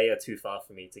one layer too far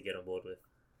for me to get on board with.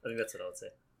 I think that's what I would say.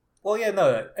 Well, yeah,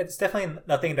 no, it's definitely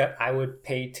nothing that I would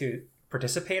pay to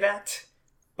participate at,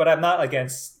 but I'm not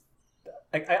against.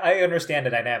 I understand the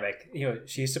dynamic.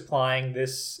 She's supplying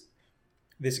this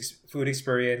food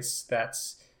experience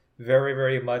that's very,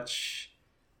 very much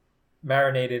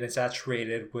marinated and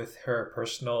saturated with her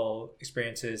personal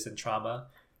experiences and trauma.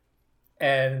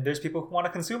 And there's people who want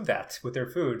to consume that with their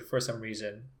food for some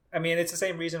reason. I mean, it's the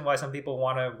same reason why some people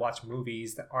want to watch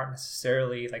movies that aren't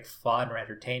necessarily like fun or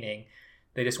entertaining.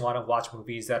 They just want to watch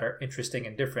movies that are interesting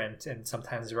and different and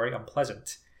sometimes very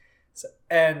unpleasant.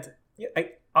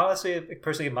 Honestly,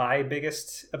 personally, my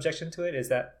biggest objection to it is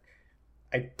that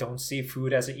I don't see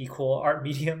food as an equal art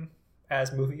medium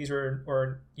as movies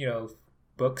or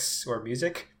books or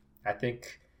music. I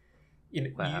think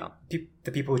wow.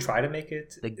 The people who try to make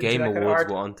it, the Game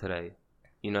Awards were on today.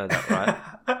 You know that,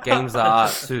 right? Games are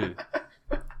art too.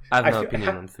 I have no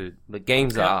opinion on food, but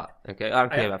games are art. Okay, I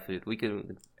don't care about food. We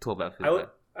can talk about food.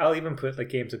 I'll even put like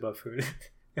games above food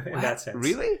in that sense.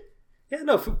 Really? Yeah,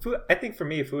 no. Food. I think for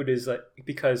me, food is like,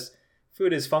 because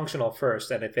food is functional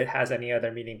first, and if it has any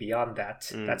other meaning beyond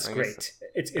that, that's I great. guess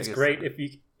It's guess great so.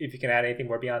 if you can add anything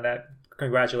more beyond that.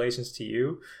 Congratulations to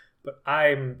you. But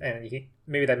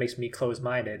maybe that makes me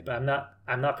close-minded, but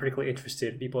I'm not particularly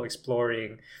interested in people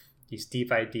exploring these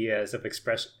deep ideas of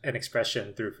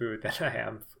expression through food than I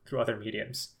am through other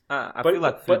mediums. I But- feel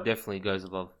like food but- definitely goes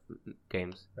above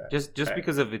games, Right. just Right.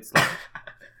 because of its like,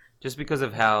 just because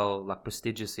of how like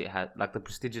prestigious it had, like the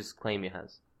prestigious claim it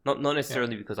has. Not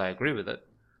necessarily because I agree with it,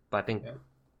 but I think Yeah.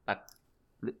 like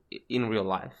in real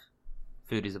life,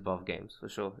 food is above games for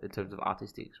sure in terms of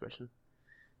artistic expression.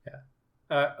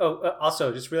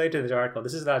 Also, just related to the article,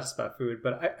 this is not just about food,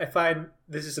 but I find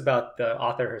this is about the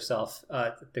author herself.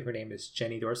 I think her name is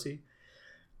Jenny Dorsey.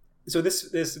 So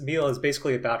this meal is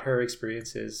basically about her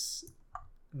experiences.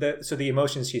 The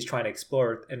emotions she's trying to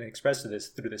explore and express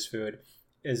through this food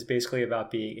is basically about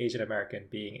being Asian American,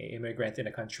 being an immigrant in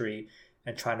a country,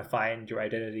 and trying to find your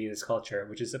identity in this culture,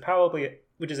 which is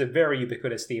a very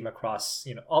ubiquitous theme across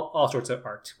all sorts of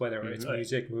art, whether it's Mhm.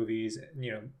 music, movies,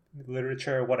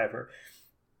 literature, whatever.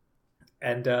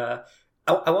 And I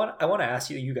want to ask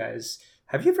you guys,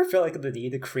 have you ever felt like the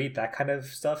need to create that kind of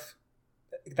stuff,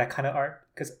 that kind of art?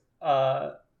 Because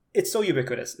it's so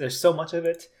ubiquitous. There's so much of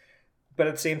it, but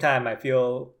at the same time,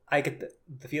 I get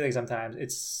the feeling sometimes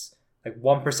it's like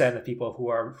 1% of people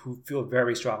who feel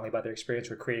very strongly about their experience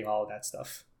for creating all of that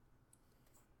stuff.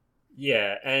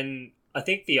 Yeah, and I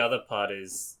think the other part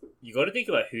is you got to think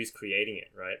about who's creating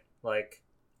it, right? Like,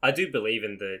 I do believe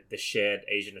in the shared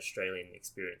Asian Australian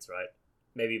experience, right?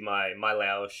 Maybe my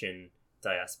Laotian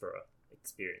diaspora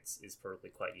experience is probably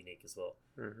quite unique as well.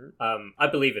 Mm-hmm. I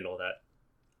believe in all that.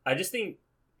 I just think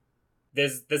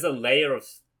there's a layer of,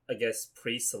 I guess,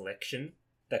 pre-selection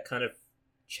that kind of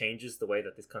changes the way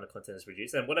that this kind of content is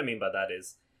produced. And what I mean by that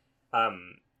is,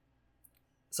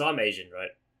 so I'm Asian,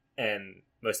 right? And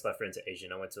most of my friends are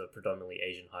Asian. I went to a predominantly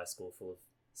Asian high school full of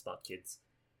smart kids.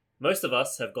 Most of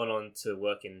us have gone on to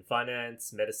work in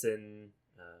finance, medicine,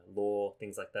 law,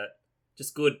 things like that.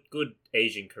 Just good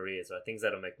Asian careers, right? Things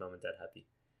that'll make mum and dad happy.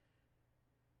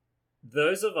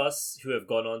 Those of us who have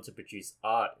gone on to produce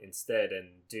art instead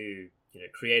and do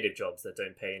creative jobs that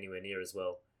don't pay anywhere near as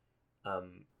well,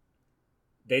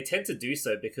 they tend to do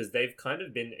so because they've kind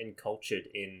of been encultured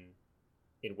in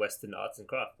Western arts and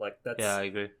craft. Like that's Yeah, I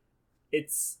agree.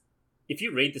 it's if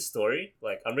you read the story,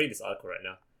 like I'm reading this article right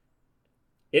now,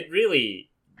 it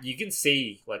really you can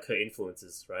see like her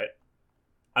influences, right?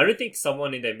 I don't think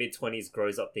someone in their mid-20s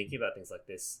grows up thinking about things like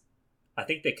this. I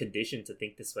think they're conditioned to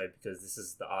think this way because this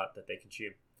is the art that they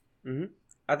consume. Mm-hmm.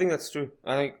 I think that's true.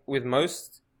 I think with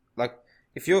most, like,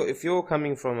 if you're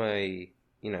coming from a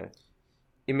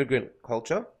immigrant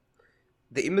culture,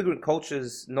 the immigrant culture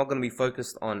is not going to be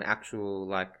focused on actual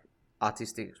like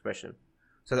artistic expression.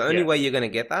 So the only Yeah. way you're going to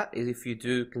get that is if you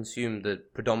do consume the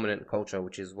predominant culture,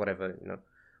 which is whatever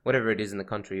it is in the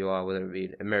country you are, whether it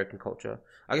be American culture.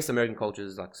 I guess American culture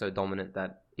is like so dominant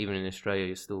that even in Australia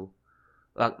you're still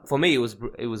like, for me it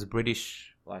was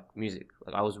British like music.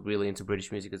 Like I was really into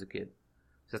British music as a kid.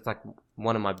 So that's like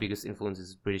one of my biggest influences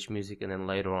is British music, and then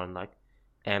later on like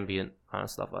ambient kind of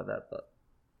stuff like that. But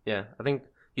yeah, I think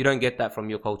you don't get that from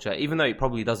your culture, even though it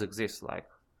probably does exist. Like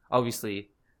obviously,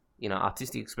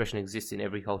 artistic expression exists in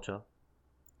every culture.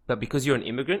 But because you're an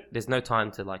immigrant, there's no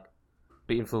time to like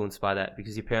be influenced by that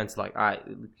because your parents are like, all right,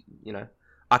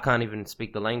 I can't even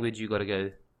speak the language. You got to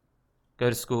go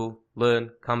to school,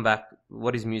 learn, come back.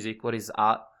 What is music? What is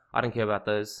art? I don't care about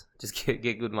those. Just get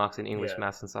good marks in English, Yeah.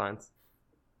 maths, and science.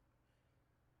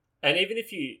 And even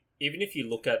if you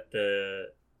look at the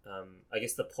I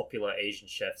guess the popular Asian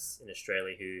chefs in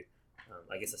Australia who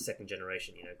I guess are second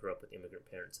generation, grew up with immigrant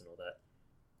parents and all that,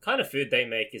 kind of food they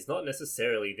make is not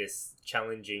necessarily this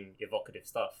challenging, evocative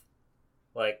stuff.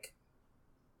 Like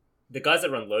the guys that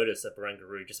run Lotus at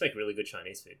Barangaroo just make really good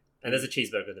Chinese food, and there's a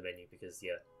cheeseburger on the menu because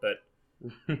but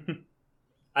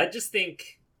I just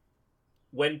think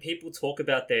when people talk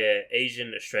about their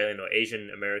Asian Australian or Asian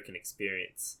American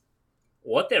experience,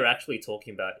 what they're actually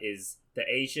talking about is the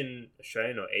Asian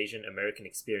Australian or Asian American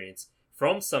experience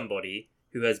from somebody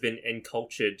who has been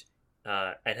encultured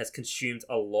and has consumed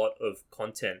a lot of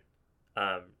content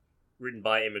written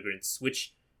by immigrants,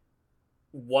 which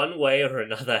one way or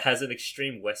another has an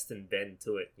extreme Western bend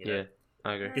to it. Yeah,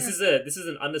 I agree. This is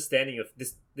an understanding of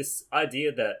this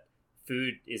idea that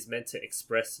food is meant to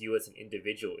express you as an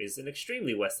individual is an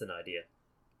extremely Western idea.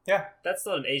 Yeah. That's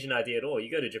not an Asian idea at all. You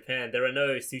go to Japan, there are no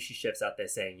sushi chefs out there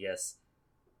saying, yes,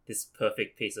 this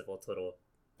perfect piece of otoro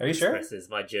Are you sure? expresses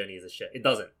my journey as a chef. It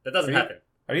doesn't. That doesn't Are you- happen.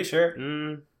 Are you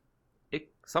sure? It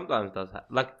sometimes does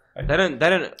happen. Like they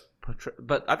don't portray,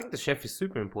 but I think the chef is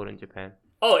super important in Japan.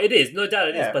 Oh, it is, no doubt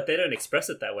it is, Yeah. but they don't express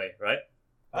it that way, right?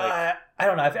 Like, I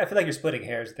don't know. I feel like you're splitting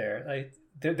hairs there. Like,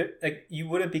 like you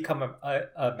wouldn't become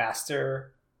a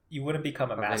master. You wouldn't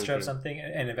become a Of master of anything. something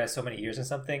and invest so many years in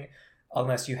something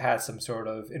unless you had some sort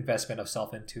of investment of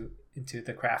self into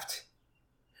the craft.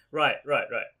 right.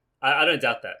 I don't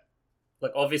doubt that.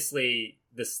 Like, obviously,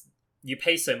 this you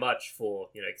pay so much for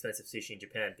expensive sushi in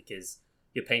Japan because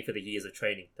you're paying for the years of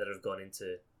training that have gone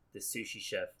into the sushi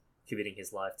chef committing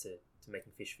his life to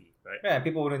making fish for you, right? Yeah, and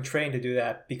people wouldn't train to do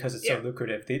that because it's so Yeah.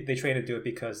 lucrative. They train to do it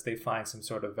because they find some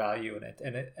sort of value in it,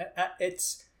 and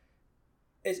it's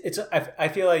I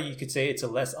feel like you could say it's a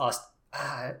less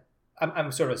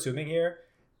I'm sort of assuming here,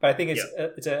 but I think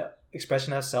it's a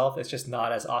expression of self. It's just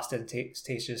not as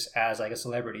ostentatious as like a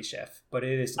celebrity chef, but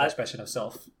it is an expression of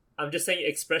self. I'm just saying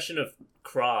expression of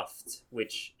craft,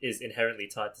 which is inherently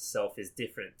tied to self, is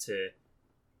different to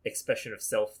expression of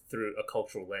self through a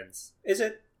cultural lens. Is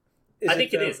it? I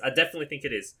think it is. I definitely think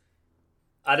it is.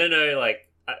 I don't know, like,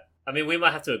 I mean, we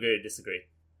might have to agree or disagree.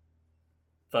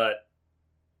 But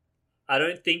I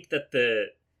don't think that the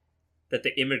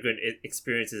immigrant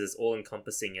experience is as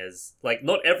all-encompassing as... Like,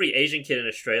 not every Asian kid in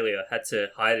Australia had to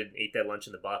hide and eat their lunch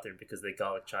in the bathroom because their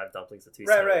garlic chive dumplings are too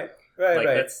small. Right. Like,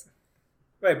 that's...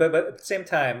 Right, but at the same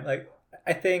time, like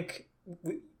I think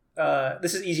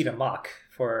this is easy to mock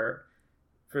for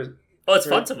Oh, it's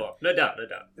fun to mock, no doubt.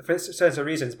 for certain of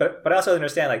reasons, but I also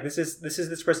understand like this is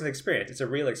this person's experience. It's a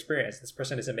real experience. This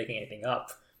person isn't making anything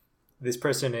up. This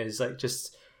person is like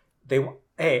just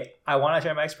hey, I want to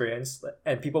share my experience,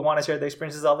 and people want to share their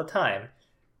experiences all the time,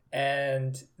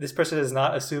 and this person is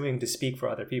not assuming to speak for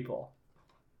other people,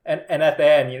 and at the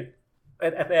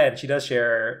end, she does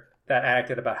share that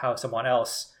anecdote about how someone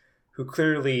else who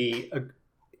clearly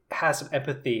has some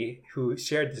empathy, who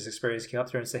shared this experience, came up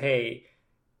to her and said, "Hey,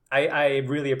 I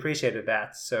really appreciated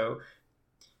that." So,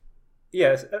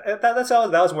 yes,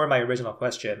 that was more my original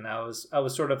question. I was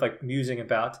sort of like musing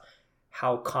about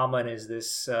how common is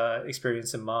this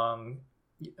experience among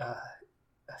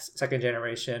second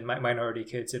generation minority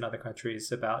kids in other countries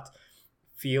about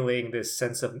feeling this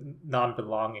sense of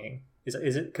non-belonging.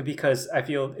 Is it because I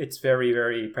feel it's very,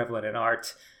 very prevalent in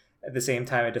art. At the same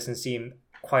time, it doesn't seem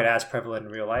quite as prevalent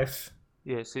in real life.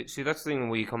 Yeah, see, that's the thing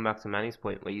where you come back to Manny's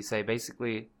point, where you say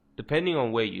basically, depending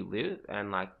on where you live,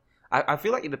 and like, I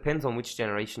feel like it depends on which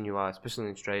generation you are, especially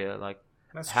in Australia. Like,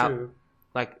 That's true.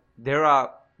 Like, there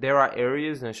are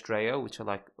areas in Australia which are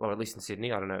like, or at least in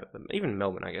Sydney, I don't know, even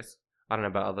Melbourne, I guess. I don't know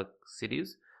about other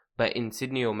cities, but in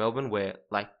Sydney or Melbourne, where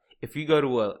like, if you go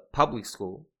to a public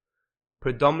school,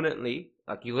 predominantly,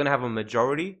 like, you're gonna have a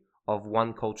majority of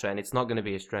one culture, and it's not gonna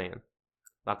be Australian.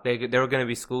 Like, there are gonna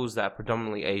be schools that are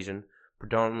predominantly Asian,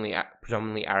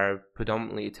 predominantly Arab,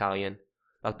 predominantly Italian.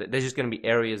 Like, there's just going to be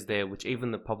areas there which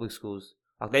even the public schools,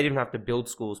 like, they didn't have to build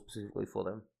schools specifically for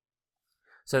them.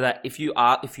 So that if you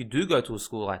do go to a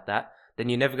school like that, then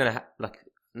you're never going to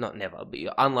not never, but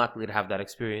you're unlikely to have that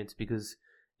experience because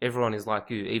everyone is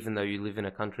like you, even though you live in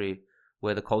a country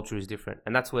where the culture is different.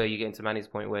 And that's where you get into Manny's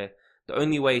point, where the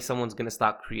only way someone's going to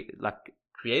start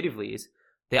creatively is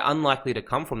they're unlikely to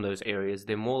come from those areas.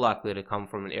 They're more likely to come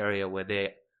from an area where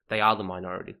they are the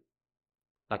minority,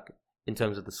 like, in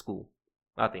terms of the school,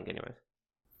 I think, anyways.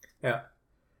 Yeah.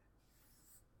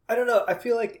 I don't know. I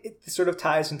feel like it sort of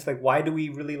ties into like, why do we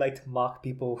really like to mock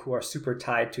people who are super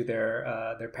tied to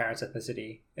their parents'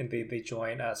 ethnicity and they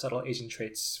join subtle Asian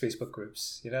traits Facebook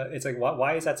groups? You know, it's like,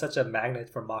 why is that such a magnet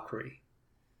for mockery?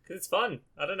 Because it's fun.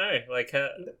 I don't know. Like,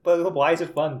 But why is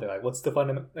it fun though? Like, what's the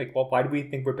fun? Like, why do we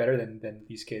think we're better than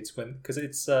these kids? Because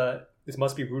it's this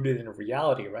must be rooted in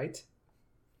reality, right?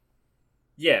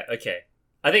 yeah, okay.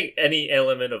 I think any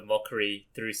element of mockery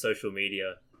through social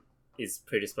media is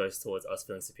predisposed towards us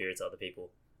feeling superior to other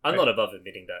people. I'm Right. not above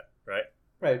admitting that, right?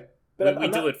 Right. But we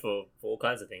do it for all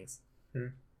kinds of things.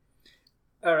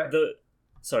 All right.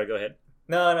 Sorry, go ahead.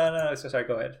 No. So sorry.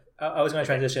 Go ahead. I was going to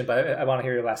transition, but I want to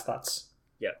hear your last thoughts.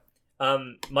 Yeah.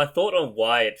 My thought on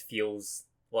why it's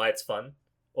fun,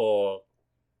 or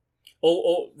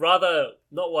rather,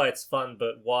 not why it's fun,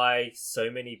 but why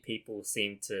so many people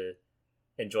seem to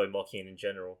enjoy mocking in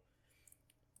general,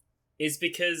 is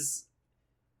because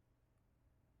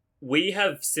we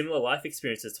have similar life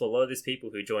experiences to a lot of these people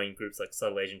who join groups like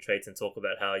Subtle Asian Traits and talk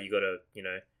about how you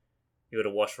gotta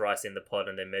wash rice in the pot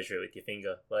and then measure it with your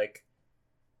finger. Like,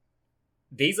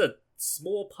 these are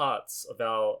small parts of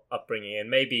our upbringing and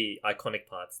maybe iconic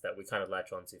parts that we kind of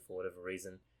latch onto for whatever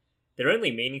reason. They're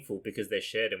only meaningful because they're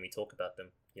shared and we talk about them,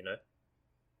 you know?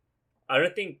 I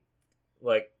don't think,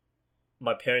 like,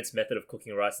 my parents' method of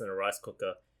cooking rice in a rice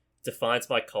cooker defines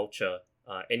my culture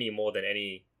any more than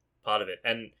any part of it.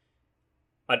 And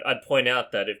I'd point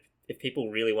out that if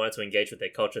people really wanted to engage with their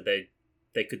culture,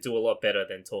 they could do a lot better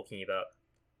than talking about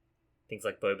things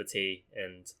like boba tea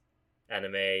and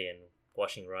anime and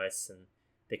washing rice, and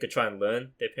they could try and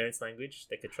learn their parents' language.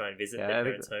 They could try and visit their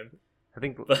parents' home. I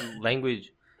think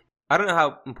language. I don't know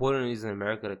how important it is in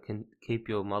America to keep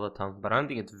your mother tongue, but I don't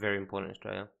think it's very important in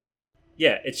Australia.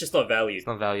 Yeah, it's just not valued. It's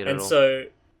not valued at all. And so,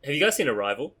 have you guys seen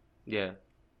Arrival? Yeah.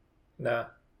 No.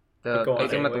 Are Go on, you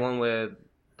talking about the anyway. one where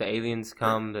the aliens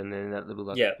come and then that little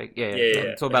like Yeah. yeah.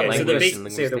 It's all Okay, about so the language big- and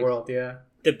linguistics. Save the world, yeah.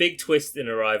 The big twist in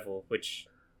Arrival, which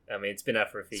I mean, it's been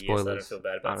out for a few years, so I don't Spoilers. feel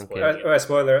bad I about don't spoiling care. it. Alright,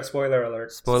 spoiler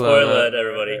alert. Spoiler Alert, alert.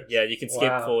 everybody! Yeah, you can skip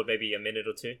Wow. forward maybe a minute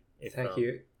or two if Thank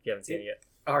you you. haven't seen it yet.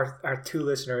 Our two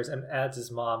listeners and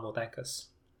Ads' mom will thank us.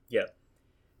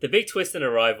 The big twist in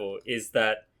Arrival is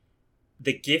that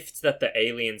the gift that the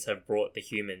aliens have brought the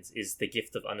humans is the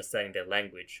gift of understanding their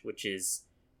language, which is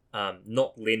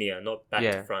not linear, not back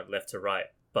Yeah. to front, left to right,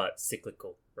 but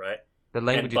cyclical, right? The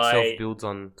language And by- itself builds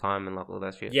on time and like all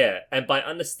that shit. Yeah, and by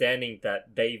understanding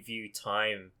that they view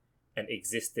time and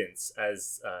existence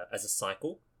as a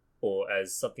cycle, or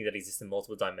as something that exists in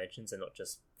multiple dimensions and not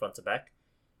just front to back,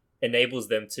 enables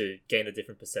them to gain a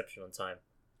different perception on time,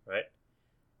 right?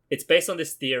 It's based on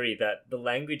this theory that the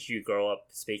language you grow up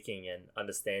speaking and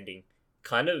understanding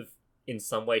kind of in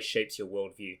some way shapes your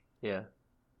worldview. Yeah.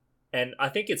 And I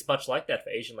think it's much like that for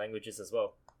Asian languages as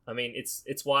well. I mean,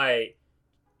 it's why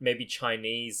maybe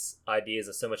Chinese ideas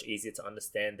are so much easier to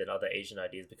understand than other Asian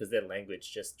ideas, because their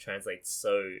language just translates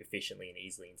so efficiently and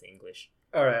easily into English.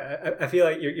 Alright, I feel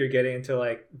like you're getting into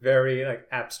like very like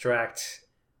abstract,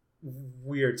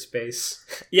 weird space.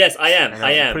 Yes, I am. And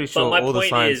I I'm am. pretty But sure my all the point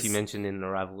science is, you mentioned in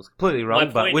Arrival was completely wrong,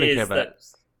 My but we point don't care is about that-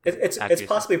 it. It's Accuracy.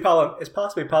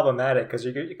 possibly problematic because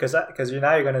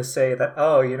now you're going to say that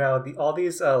all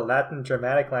these Latin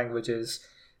Germanic languages,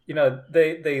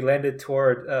 they lended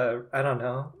toward I don't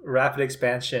know, rapid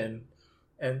expansion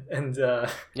and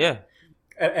Yeah.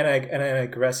 and an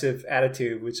aggressive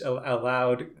attitude which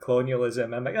allowed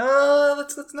colonialism. I'm like,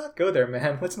 let's not go there,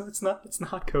 man. Let's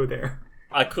not go there.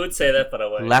 I could say that, but I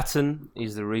won't. Latin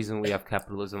is the reason we have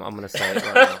capitalism. I'm going to say it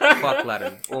right now. Fuck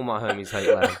Latin. All my homies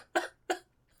hate Latin.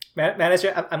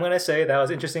 Manager, I'm going to say that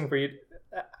was interesting for you.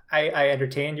 I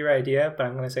entertained your idea, but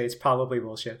I'm going to say it's probably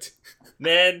bullshit.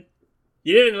 Man,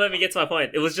 you didn't even let me get to my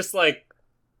point. It was just like,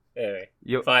 anyway,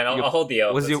 Your- fine. I'll hold the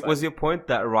L. was that's was fine. your point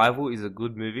that Arrival is a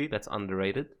good movie that's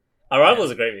underrated? Arrival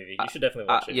is a great movie. You should definitely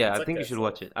watch it. Yeah, It's I like think a you should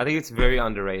sort watch it. I think it's very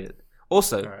underrated.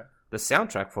 Also, All right. the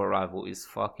soundtrack for Arrival is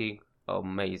fucking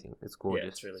amazing. It's gorgeous.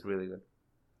 it's really it's really good.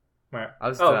 All right. I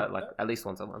listen to that like at least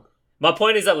once a month. My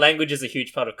point is that language is a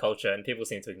huge part of culture, and people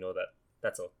seem to ignore that.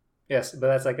 That's all. Yes, but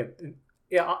that's like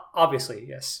obviously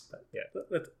yes. But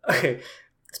Yeah. Okay.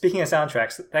 Speaking of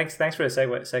soundtracks, thanks for the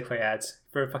segue ads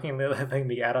for fucking letting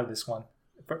me out of this one.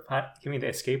 Give me the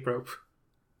escape rope.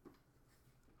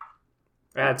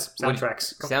 Ads,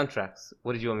 soundtracks. Soundtracks.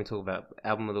 What did you want me to talk about?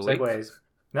 Album of the week? Segues.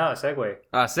 No, segue.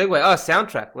 Segue. Oh,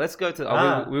 soundtrack. Let's go to.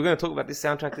 Ah. We were going to talk about this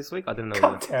soundtrack this week. I didn't know.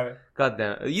 God damn it. God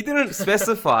damn it. You didn't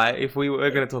specify if we were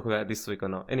going to talk about it this week or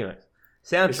not. Anyway,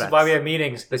 soundtracks. This is why we have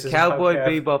meetings. This is Cowboy why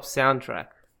we have- Bebop soundtrack.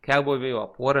 Cowboy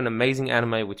Bebop. What an amazing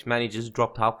anime, which Manny just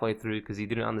dropped halfway through because he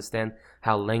didn't understand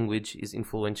how language is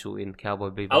influential in Cowboy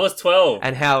Bebop. I was 12.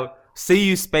 And how See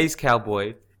You Space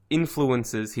Cowboy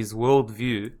influences his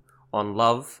worldview on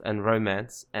love and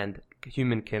romance and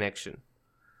human connection.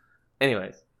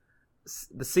 Anyways,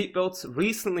 the Seatbelts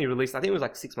recently released, I think it was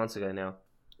like 6 months ago now,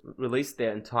 released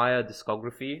their entire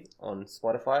discography on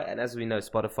Spotify. And as we know,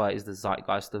 Spotify is the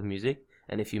zeitgeist of music.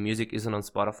 And if your music isn't on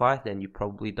Spotify, then you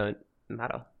probably don't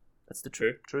matter. That's the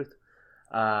truth.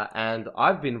 And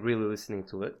I've been really listening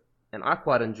to it, and I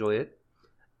quite enjoy it.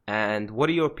 And what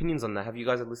are your opinions on that? Have you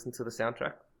guys listened to the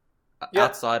soundtrack? Yeah.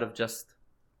 Outside of just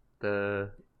the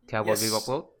Cowboy Yes. Bebop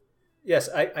world? Yes,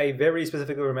 I very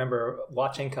specifically remember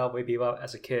watching Cowboy Bebop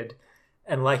as a kid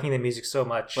and liking the music so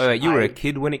much. Wait, you were a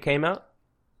kid when it came out?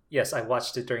 Yes, I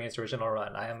watched it during its original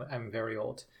run. I'm very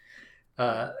old.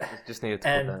 Just needed to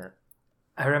And- put that in.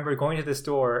 I remember going to the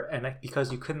store and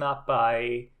because you could not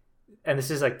buy, and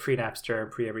this is like pre-Napster,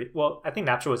 well, I think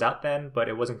Napster was out then, but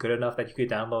it wasn't good enough that you could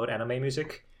download anime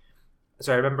music.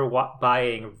 So I remember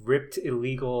buying ripped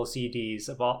illegal CDs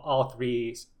of all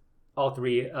three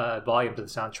volumes of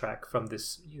the soundtrack from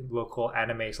this local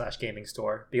anime/gaming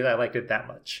store because I liked it that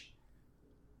much.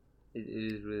 It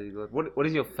is really good. What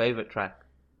is your favorite track?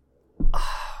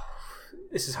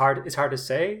 This is hard. It's hard to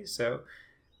say. So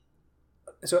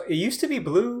it used to be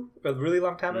Blue a really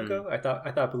long time ago. I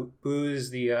thought Blue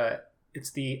is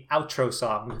it's the outro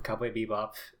song of Cowboy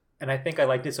Bebop, and I think I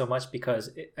liked it so much because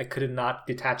I could not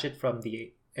detach it from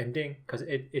the ending because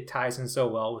it ties in so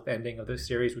well with the ending of the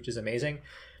series, which is amazing.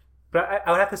 But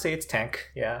I would have to say it's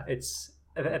Tank. Yeah, it's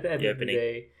at the end of the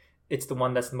day, it's the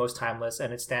one that's the most timeless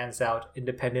and it stands out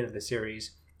independent of the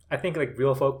series. I think like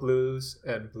Real Folk Blues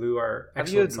and Blue are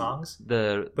excellent songs.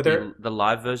 The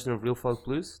live version of Real Folk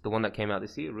Blues, the one that came out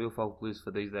this year, Real Folk Blues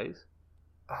for These Days.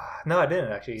 No, I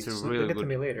didn't actually. It's a really good, to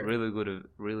me later. really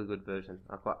good version.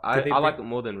 I like it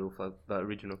more than Real Folk, the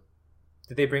original.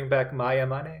 Did they bring back Maya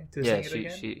Mane to sing it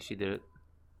again? Yeah, she did it.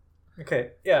 Okay,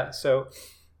 yeah. So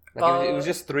it was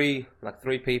just three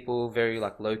people, very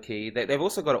like low key. They've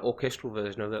also got an orchestral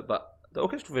version of it, but the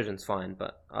orchestral version's fine.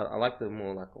 But I like the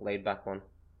more like laid back one.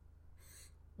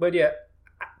 But yeah,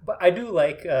 but I do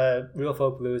like Real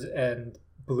Folk Blues and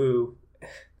Blue,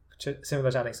 similar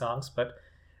sounding songs. But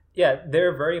yeah,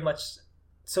 they're very much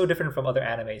so different from other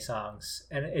anime songs,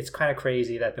 and it's kind of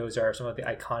crazy that those are some of the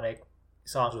iconic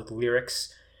songs with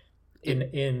lyrics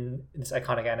in this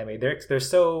iconic anime. They're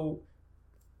so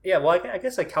well. I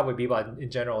guess like Cowboy Bebop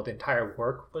in general, the entire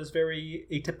work was very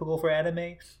atypical for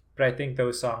anime, but I think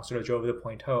those songs sort of drove the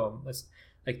point home.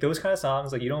 Like those kind of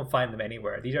songs, like you don't find them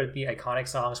anywhere. These are the iconic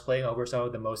songs playing over some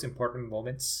of the most important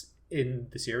moments in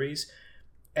the series,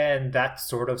 and that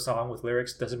sort of song with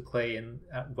lyrics doesn't play in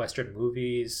Western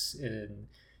movies, in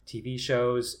TV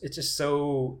shows. It's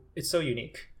so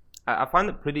unique. I find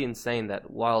it pretty insane that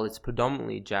while it's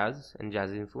predominantly jazz and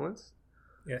jazz influence,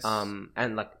 yes,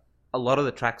 and like a lot of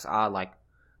the tracks are like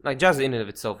jazz in and of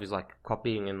itself is like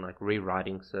copying and like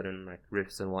rewriting certain like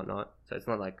riffs and whatnot. So it's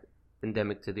not like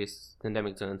endemic to the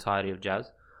entirety of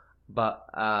jazz, but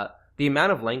the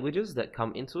amount of languages that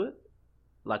come into it,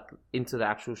 like into the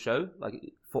actual show,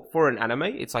 like for an anime,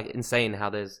 it's like insane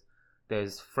how there's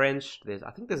French,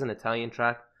 I think there's an Italian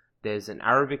track, there's an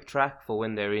Arabic track for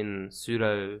when they're in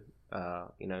pseudo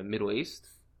Middle East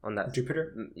on that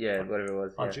Jupiter, whatever it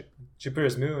was, on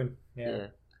Jupiter's moon, yeah.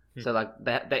 So like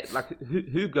they like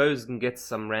who goes and gets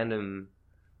some random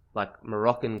like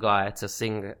Moroccan guy to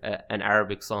sing an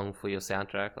Arabic song for your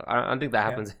soundtrack? Like, I don't think that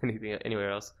happens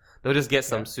anywhere else. They'll just get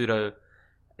some pseudo,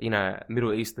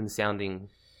 Middle Eastern sounding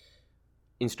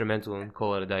instrumental and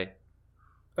call it a day.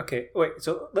 Okay, wait.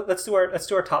 So let's do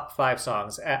our top 5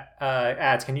 songs.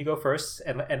 Ads, can you go first?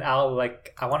 And I'll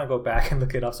I want to go back and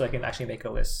look it up so I can actually make a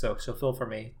list. So fill for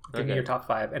me. Give me your top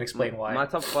 5 and explain why. My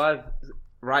top 5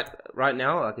 right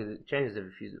now, like it changes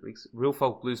every few weeks. Real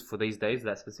Folk Blues for These Days,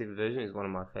 that specific version is one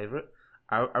of my favorite.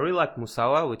 I really like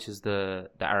Musawa, which is the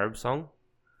Arab song,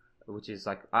 which is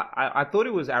like I thought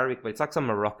it was Arabic, but it's like some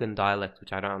Moroccan dialect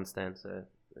which I don't understand, so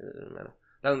it doesn't matter.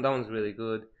 That one's really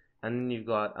good. And then you've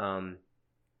got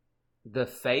the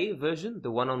Faye version,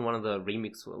 the one on one of the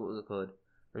remix. What was it called?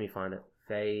 Let me find it.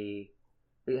 Faye.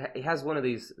 It has one of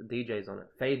these DJs on it.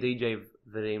 Faye DJ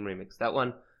Vadim remix. That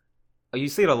one. You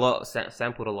see it a lot,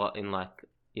 sampled a lot in like,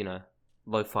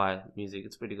 lo-fi music.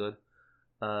 It's pretty good.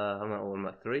 I'm at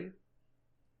my 3.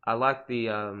 I like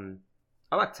I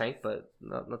like Tank, but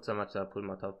not so much that I put in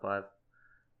my top 5.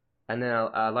 And then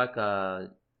I like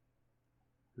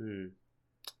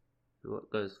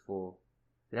what goes for?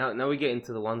 Now we get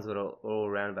into the ones that are all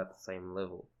around about the same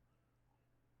level.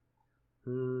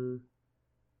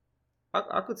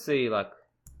 I could see like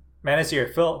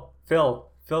Manazir, Phil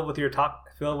with your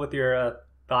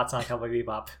thoughts on Cowboy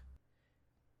Bebop.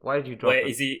 Why did you drop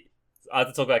Wait, I have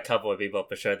to talk about Cowboy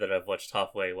Bebop, a show that I've watched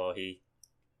halfway while he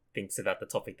thinks about the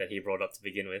topic that he brought up to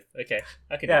begin with. Okay,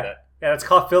 I can do that. Yeah, that's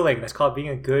called filling. That's called being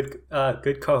a good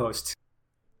co-host.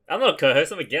 I'm not a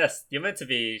co-host, I'm a guest. You're meant to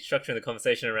be structuring the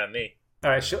conversation around me.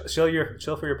 Alright, chill for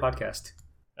your podcast.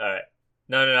 Alright.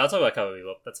 No, I'll talk about Cowboy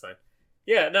Bebop, that's fine.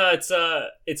 Yeah, no,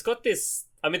 it's got this...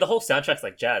 I mean, the whole soundtrack's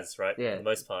like jazz, right? Yeah. For the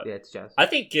most part. Yeah, it's jazz. I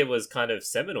think it was kind of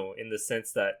seminal in the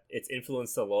sense that it's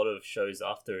influenced a lot of shows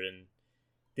after, and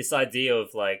this idea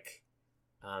of like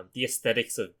the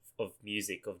aesthetics of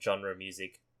music, of genre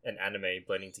music and anime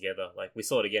blending together. Like we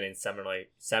saw it again in Samurai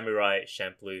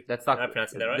Champloo. That's like, am I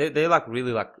pronouncing that right? They're like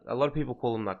really like, a lot of people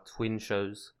call them like twin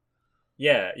shows.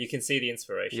 Yeah, you can see the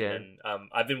inspiration. Yeah. And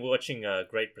I've been watching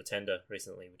Great Pretender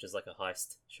recently, which is like a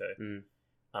heist show,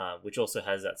 which also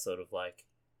has that sort of like,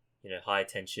 high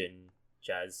tension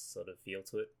jazz sort of feel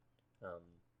to it.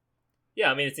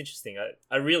 Yeah, I mean, it's interesting.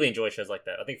 I really enjoy shows like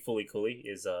that. I think Fully Cooley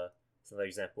is another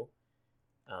example.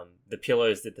 The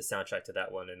Pillows did the soundtrack to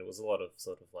that one, and it was a lot of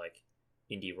sort of like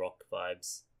indie rock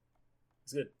vibes.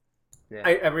 It's good. Yeah.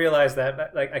 I realize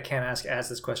that like I can't ask Az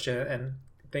this question and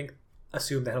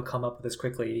assume that he'll come up with this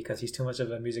quickly because he's too much of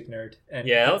a music nerd, and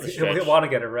yeah, he'll want to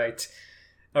get it right.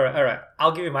 All right.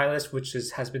 I'll give you my list, which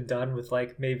has been done with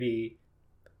like maybe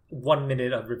 1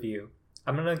 minute of review.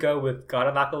 I'm gonna go with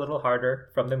 "Gotta Knock a Little Harder"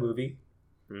 from the movie.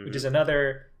 which is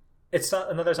another. It's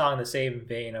not another song in the same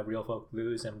vein of Real Folk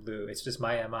Blues and Blue. It's just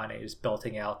Maya Amane just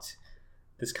belting out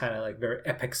this kind of like very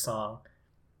epic song.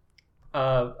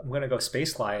 I'm gonna go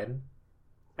Space Lion.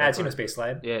 Ads, you know Space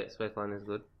Lion. Yeah, Space Lion is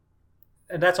good.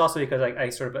 And that's also because I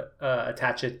sort of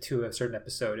attach it to a certain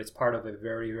episode. It's part of a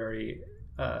very, very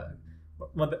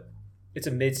it's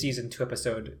a mid-season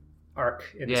 2-episode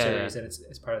arc in the series, and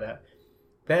it's part of that.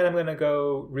 Then I'm gonna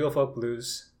go Real Folk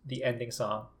Blues, the ending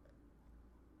song.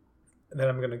 And then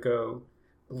I'm gonna go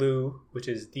Blue, which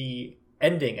is the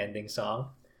ending song.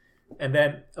 And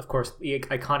then, of course, the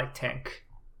iconic Tank.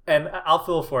 And I'll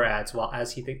fill 4 ads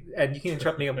as he thinks, and you can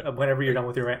interrupt me whenever you're done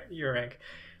with your rank.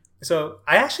 So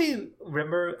I actually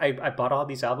remember I bought all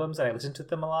these albums and I listened to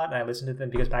them a lot, and I listened to them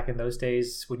because back in those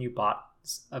days when you bought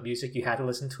music you had to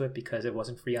listen to it because it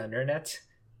wasn't free on the internet.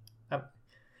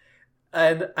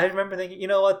 And I remember thinking, you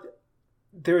know what,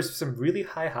 there's some really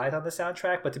high highs on the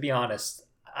soundtrack, but to be honest,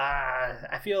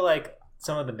 I feel like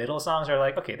some of the middle songs are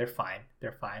like, okay, they're fine,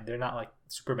 they're not like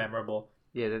super memorable.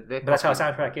 Yeah, but that's how a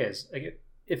soundtrack is. Like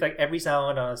if like every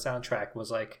sound on a soundtrack was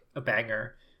like a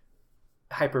banger,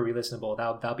 hyper re-listenable,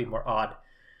 that'll be more odd.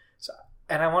 So,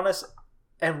 and I want to,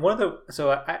 and one of the,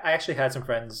 so I actually had some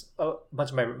friends, a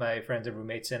bunch of my friends and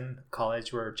roommates in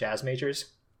college were jazz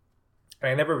majors, and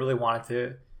I never really wanted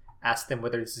to ask them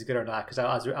whether this is good or not because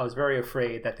I was very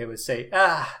afraid that they would say,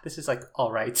 this is like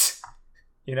all right,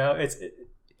 you know.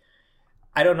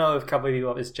 I don't know if Cowboy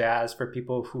Bebop is jazz for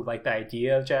people who like the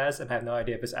idea of jazz and have no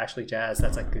idea if it's actually jazz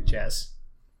that's like good jazz.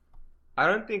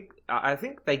 I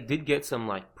think they did get some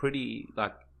like pretty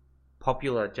like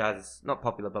popular jazz, not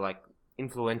popular but like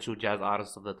influential jazz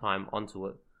artists of the time onto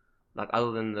it. Like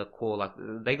other than the core, like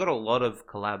they got a lot of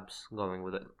collabs going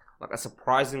with it, like a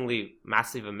surprisingly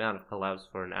massive amount of collabs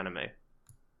for an anime.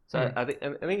 So I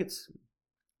think it's,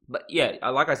 but yeah,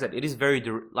 like I said, it is very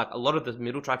like a lot of the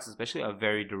middle tracks especially are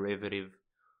very derivative,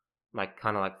 like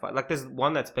kind of like there's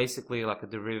one that's basically like a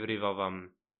derivative of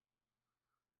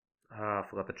I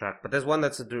forgot the track, but there's one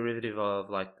that's a derivative of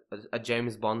like a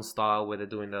James Bond style where they're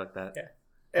doing like that. Yeah.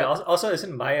 Yeah. Also,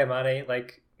 isn't Maya Amane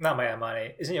like not Maya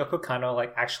Amane? Isn't Yoko Kanno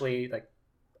like actually like?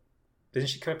 Didn't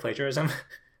she commit plagiarism,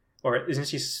 or isn't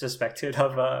she suspected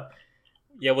of?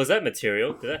 Yeah, was that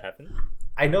material? Did that happen?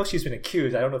 I know she's been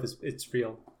accused. I don't know if it's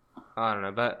real. I don't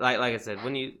know, but like I said,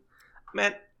 when you,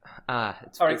 man,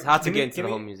 it's right, hard to get into the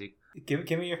whole music. Give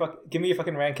me your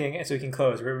fucking ranking, and so we can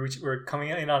close. We're coming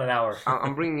in on an hour.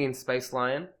 I'm bringing in Space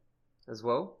Lion as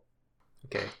well.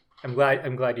 Okay, I'm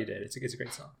glad you did. It's a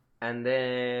great song. And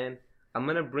then I'm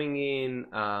gonna bring in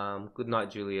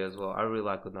Goodnight Julia as well. I really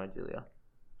like Goodnight Julia.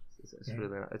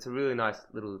 It's a really nice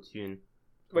little tune.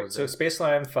 Wait, so Space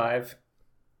Lion 5.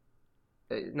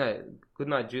 No,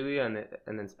 Goodnight Julia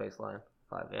and then Space Lion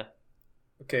 5. Yeah.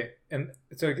 Okay, and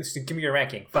so give me your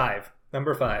ranking. 5.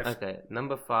 Number 5. Okay,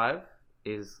 number 5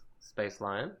 is Space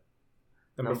Lion.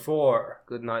 Number 4.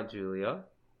 Goodnight Julia.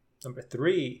 Number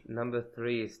 3. Number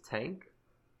 3 is Tank.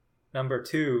 Number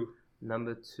 2.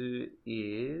 Number 2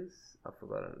 is, I've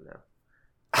forgotten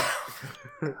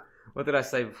now. What did I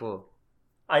say before?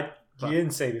 You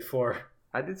didn't say before.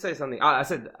 I did say something. I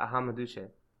said Hamaduche.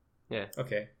 Yeah.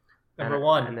 Okay. Number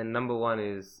 1. And then number 1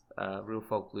 is Real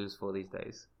Folk Blues for these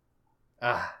days.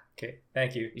 Okay.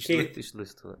 Thank you. You should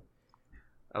listen to it.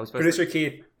 Producer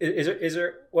Keith, is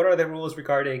there? What are the rules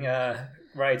regarding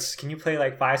rights? Can you play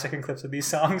like 5-second clips of these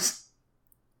songs?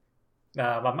 No,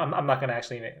 I'm not gonna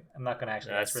actually.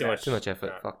 That's too much effort.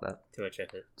 No, fuck that. Too much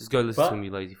effort. Just go listen to me,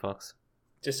 lazy fucks.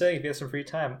 Just saying, if you have some free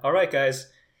time. All right, guys.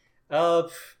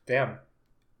 Damn.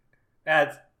 Man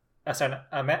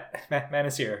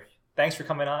is here. Thanks for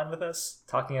coming on with us,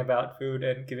 talking about food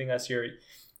and giving us your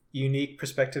unique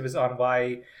perspectives on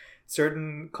why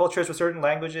certain cultures with certain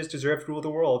languages deserve to rule the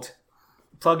world.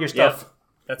 Plug your stuff. Yep.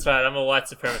 That's right. I'm a white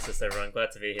supremacist, everyone.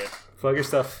 Glad to be here. Plug your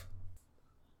stuff.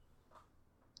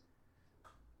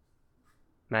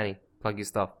 Manny, plug your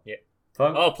stuff. Yeah.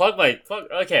 Plug. Oh, plug.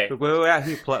 Okay. We're out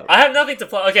here plug. I have nothing to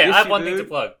plug. Okay, Yes, I have you one do. thing to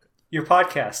plug. Your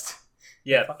podcast.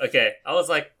 Yeah. Okay. I was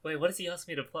like, wait, what does he ask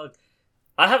me to plug?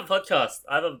 I have a podcast.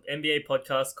 I have an NBA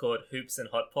podcast called Hoops and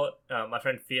Hot Pot. My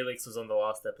friend Felix was on the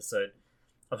last episode.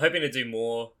 I'm hoping to do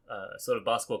more sort of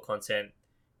basketball content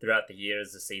throughout the year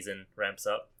as the season ramps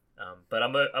up. But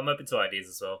I'm open to ideas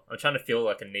as well. I'm trying to feel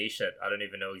like a niche that I don't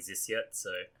even know exists yet.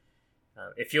 So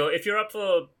if you're up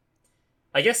for,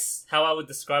 I guess how I would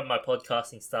describe my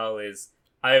podcasting style is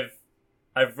I've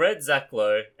read Zach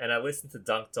Lowe and I listened to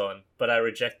Dunked On, but I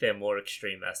reject their more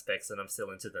extreme aspects and I'm still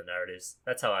into the narratives.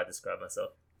 That's how I describe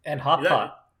myself. And Hot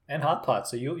Pot.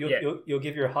 So you'll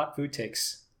give your hot food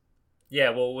takes. Yeah,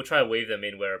 well, we'll try to weave them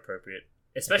in where appropriate.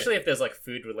 Especially if there's like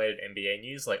food related NBA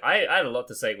news. Like I had a lot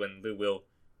to say when Lou Will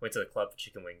went to the club for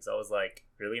chicken wings. I was like,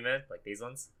 really, man? Like these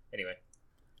ones? Anyway.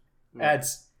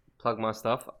 Ads. Plug my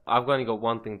stuff. I've only got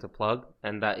one thing to plug,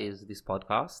 and that is this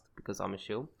podcast, because I'm a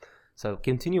shill. So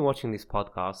continue watching this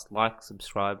podcast. Like,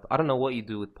 subscribe. I don't know what you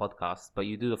do with podcasts, but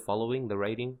you do the following, the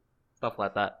rating, stuff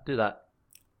like that. Do that.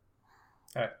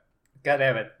 All right. God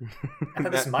damn it. I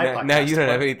thought this is my podcast. Now you don't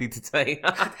have anything to say.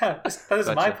 This is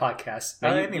my podcast.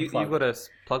 Now I you've got to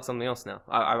plug something else now.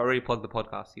 I already plugged the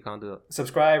podcast. You can't do it.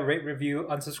 Subscribe, rate, review,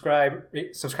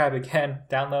 unsubscribe, subscribe again,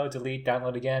 download, delete,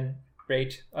 download again,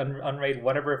 rate, unrate,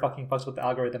 whatever fucking fucks with the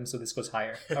algorithm so this goes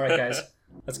higher. All right, guys.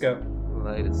 Let's go.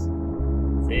 Latest.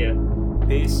 See ya.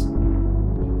 Peace.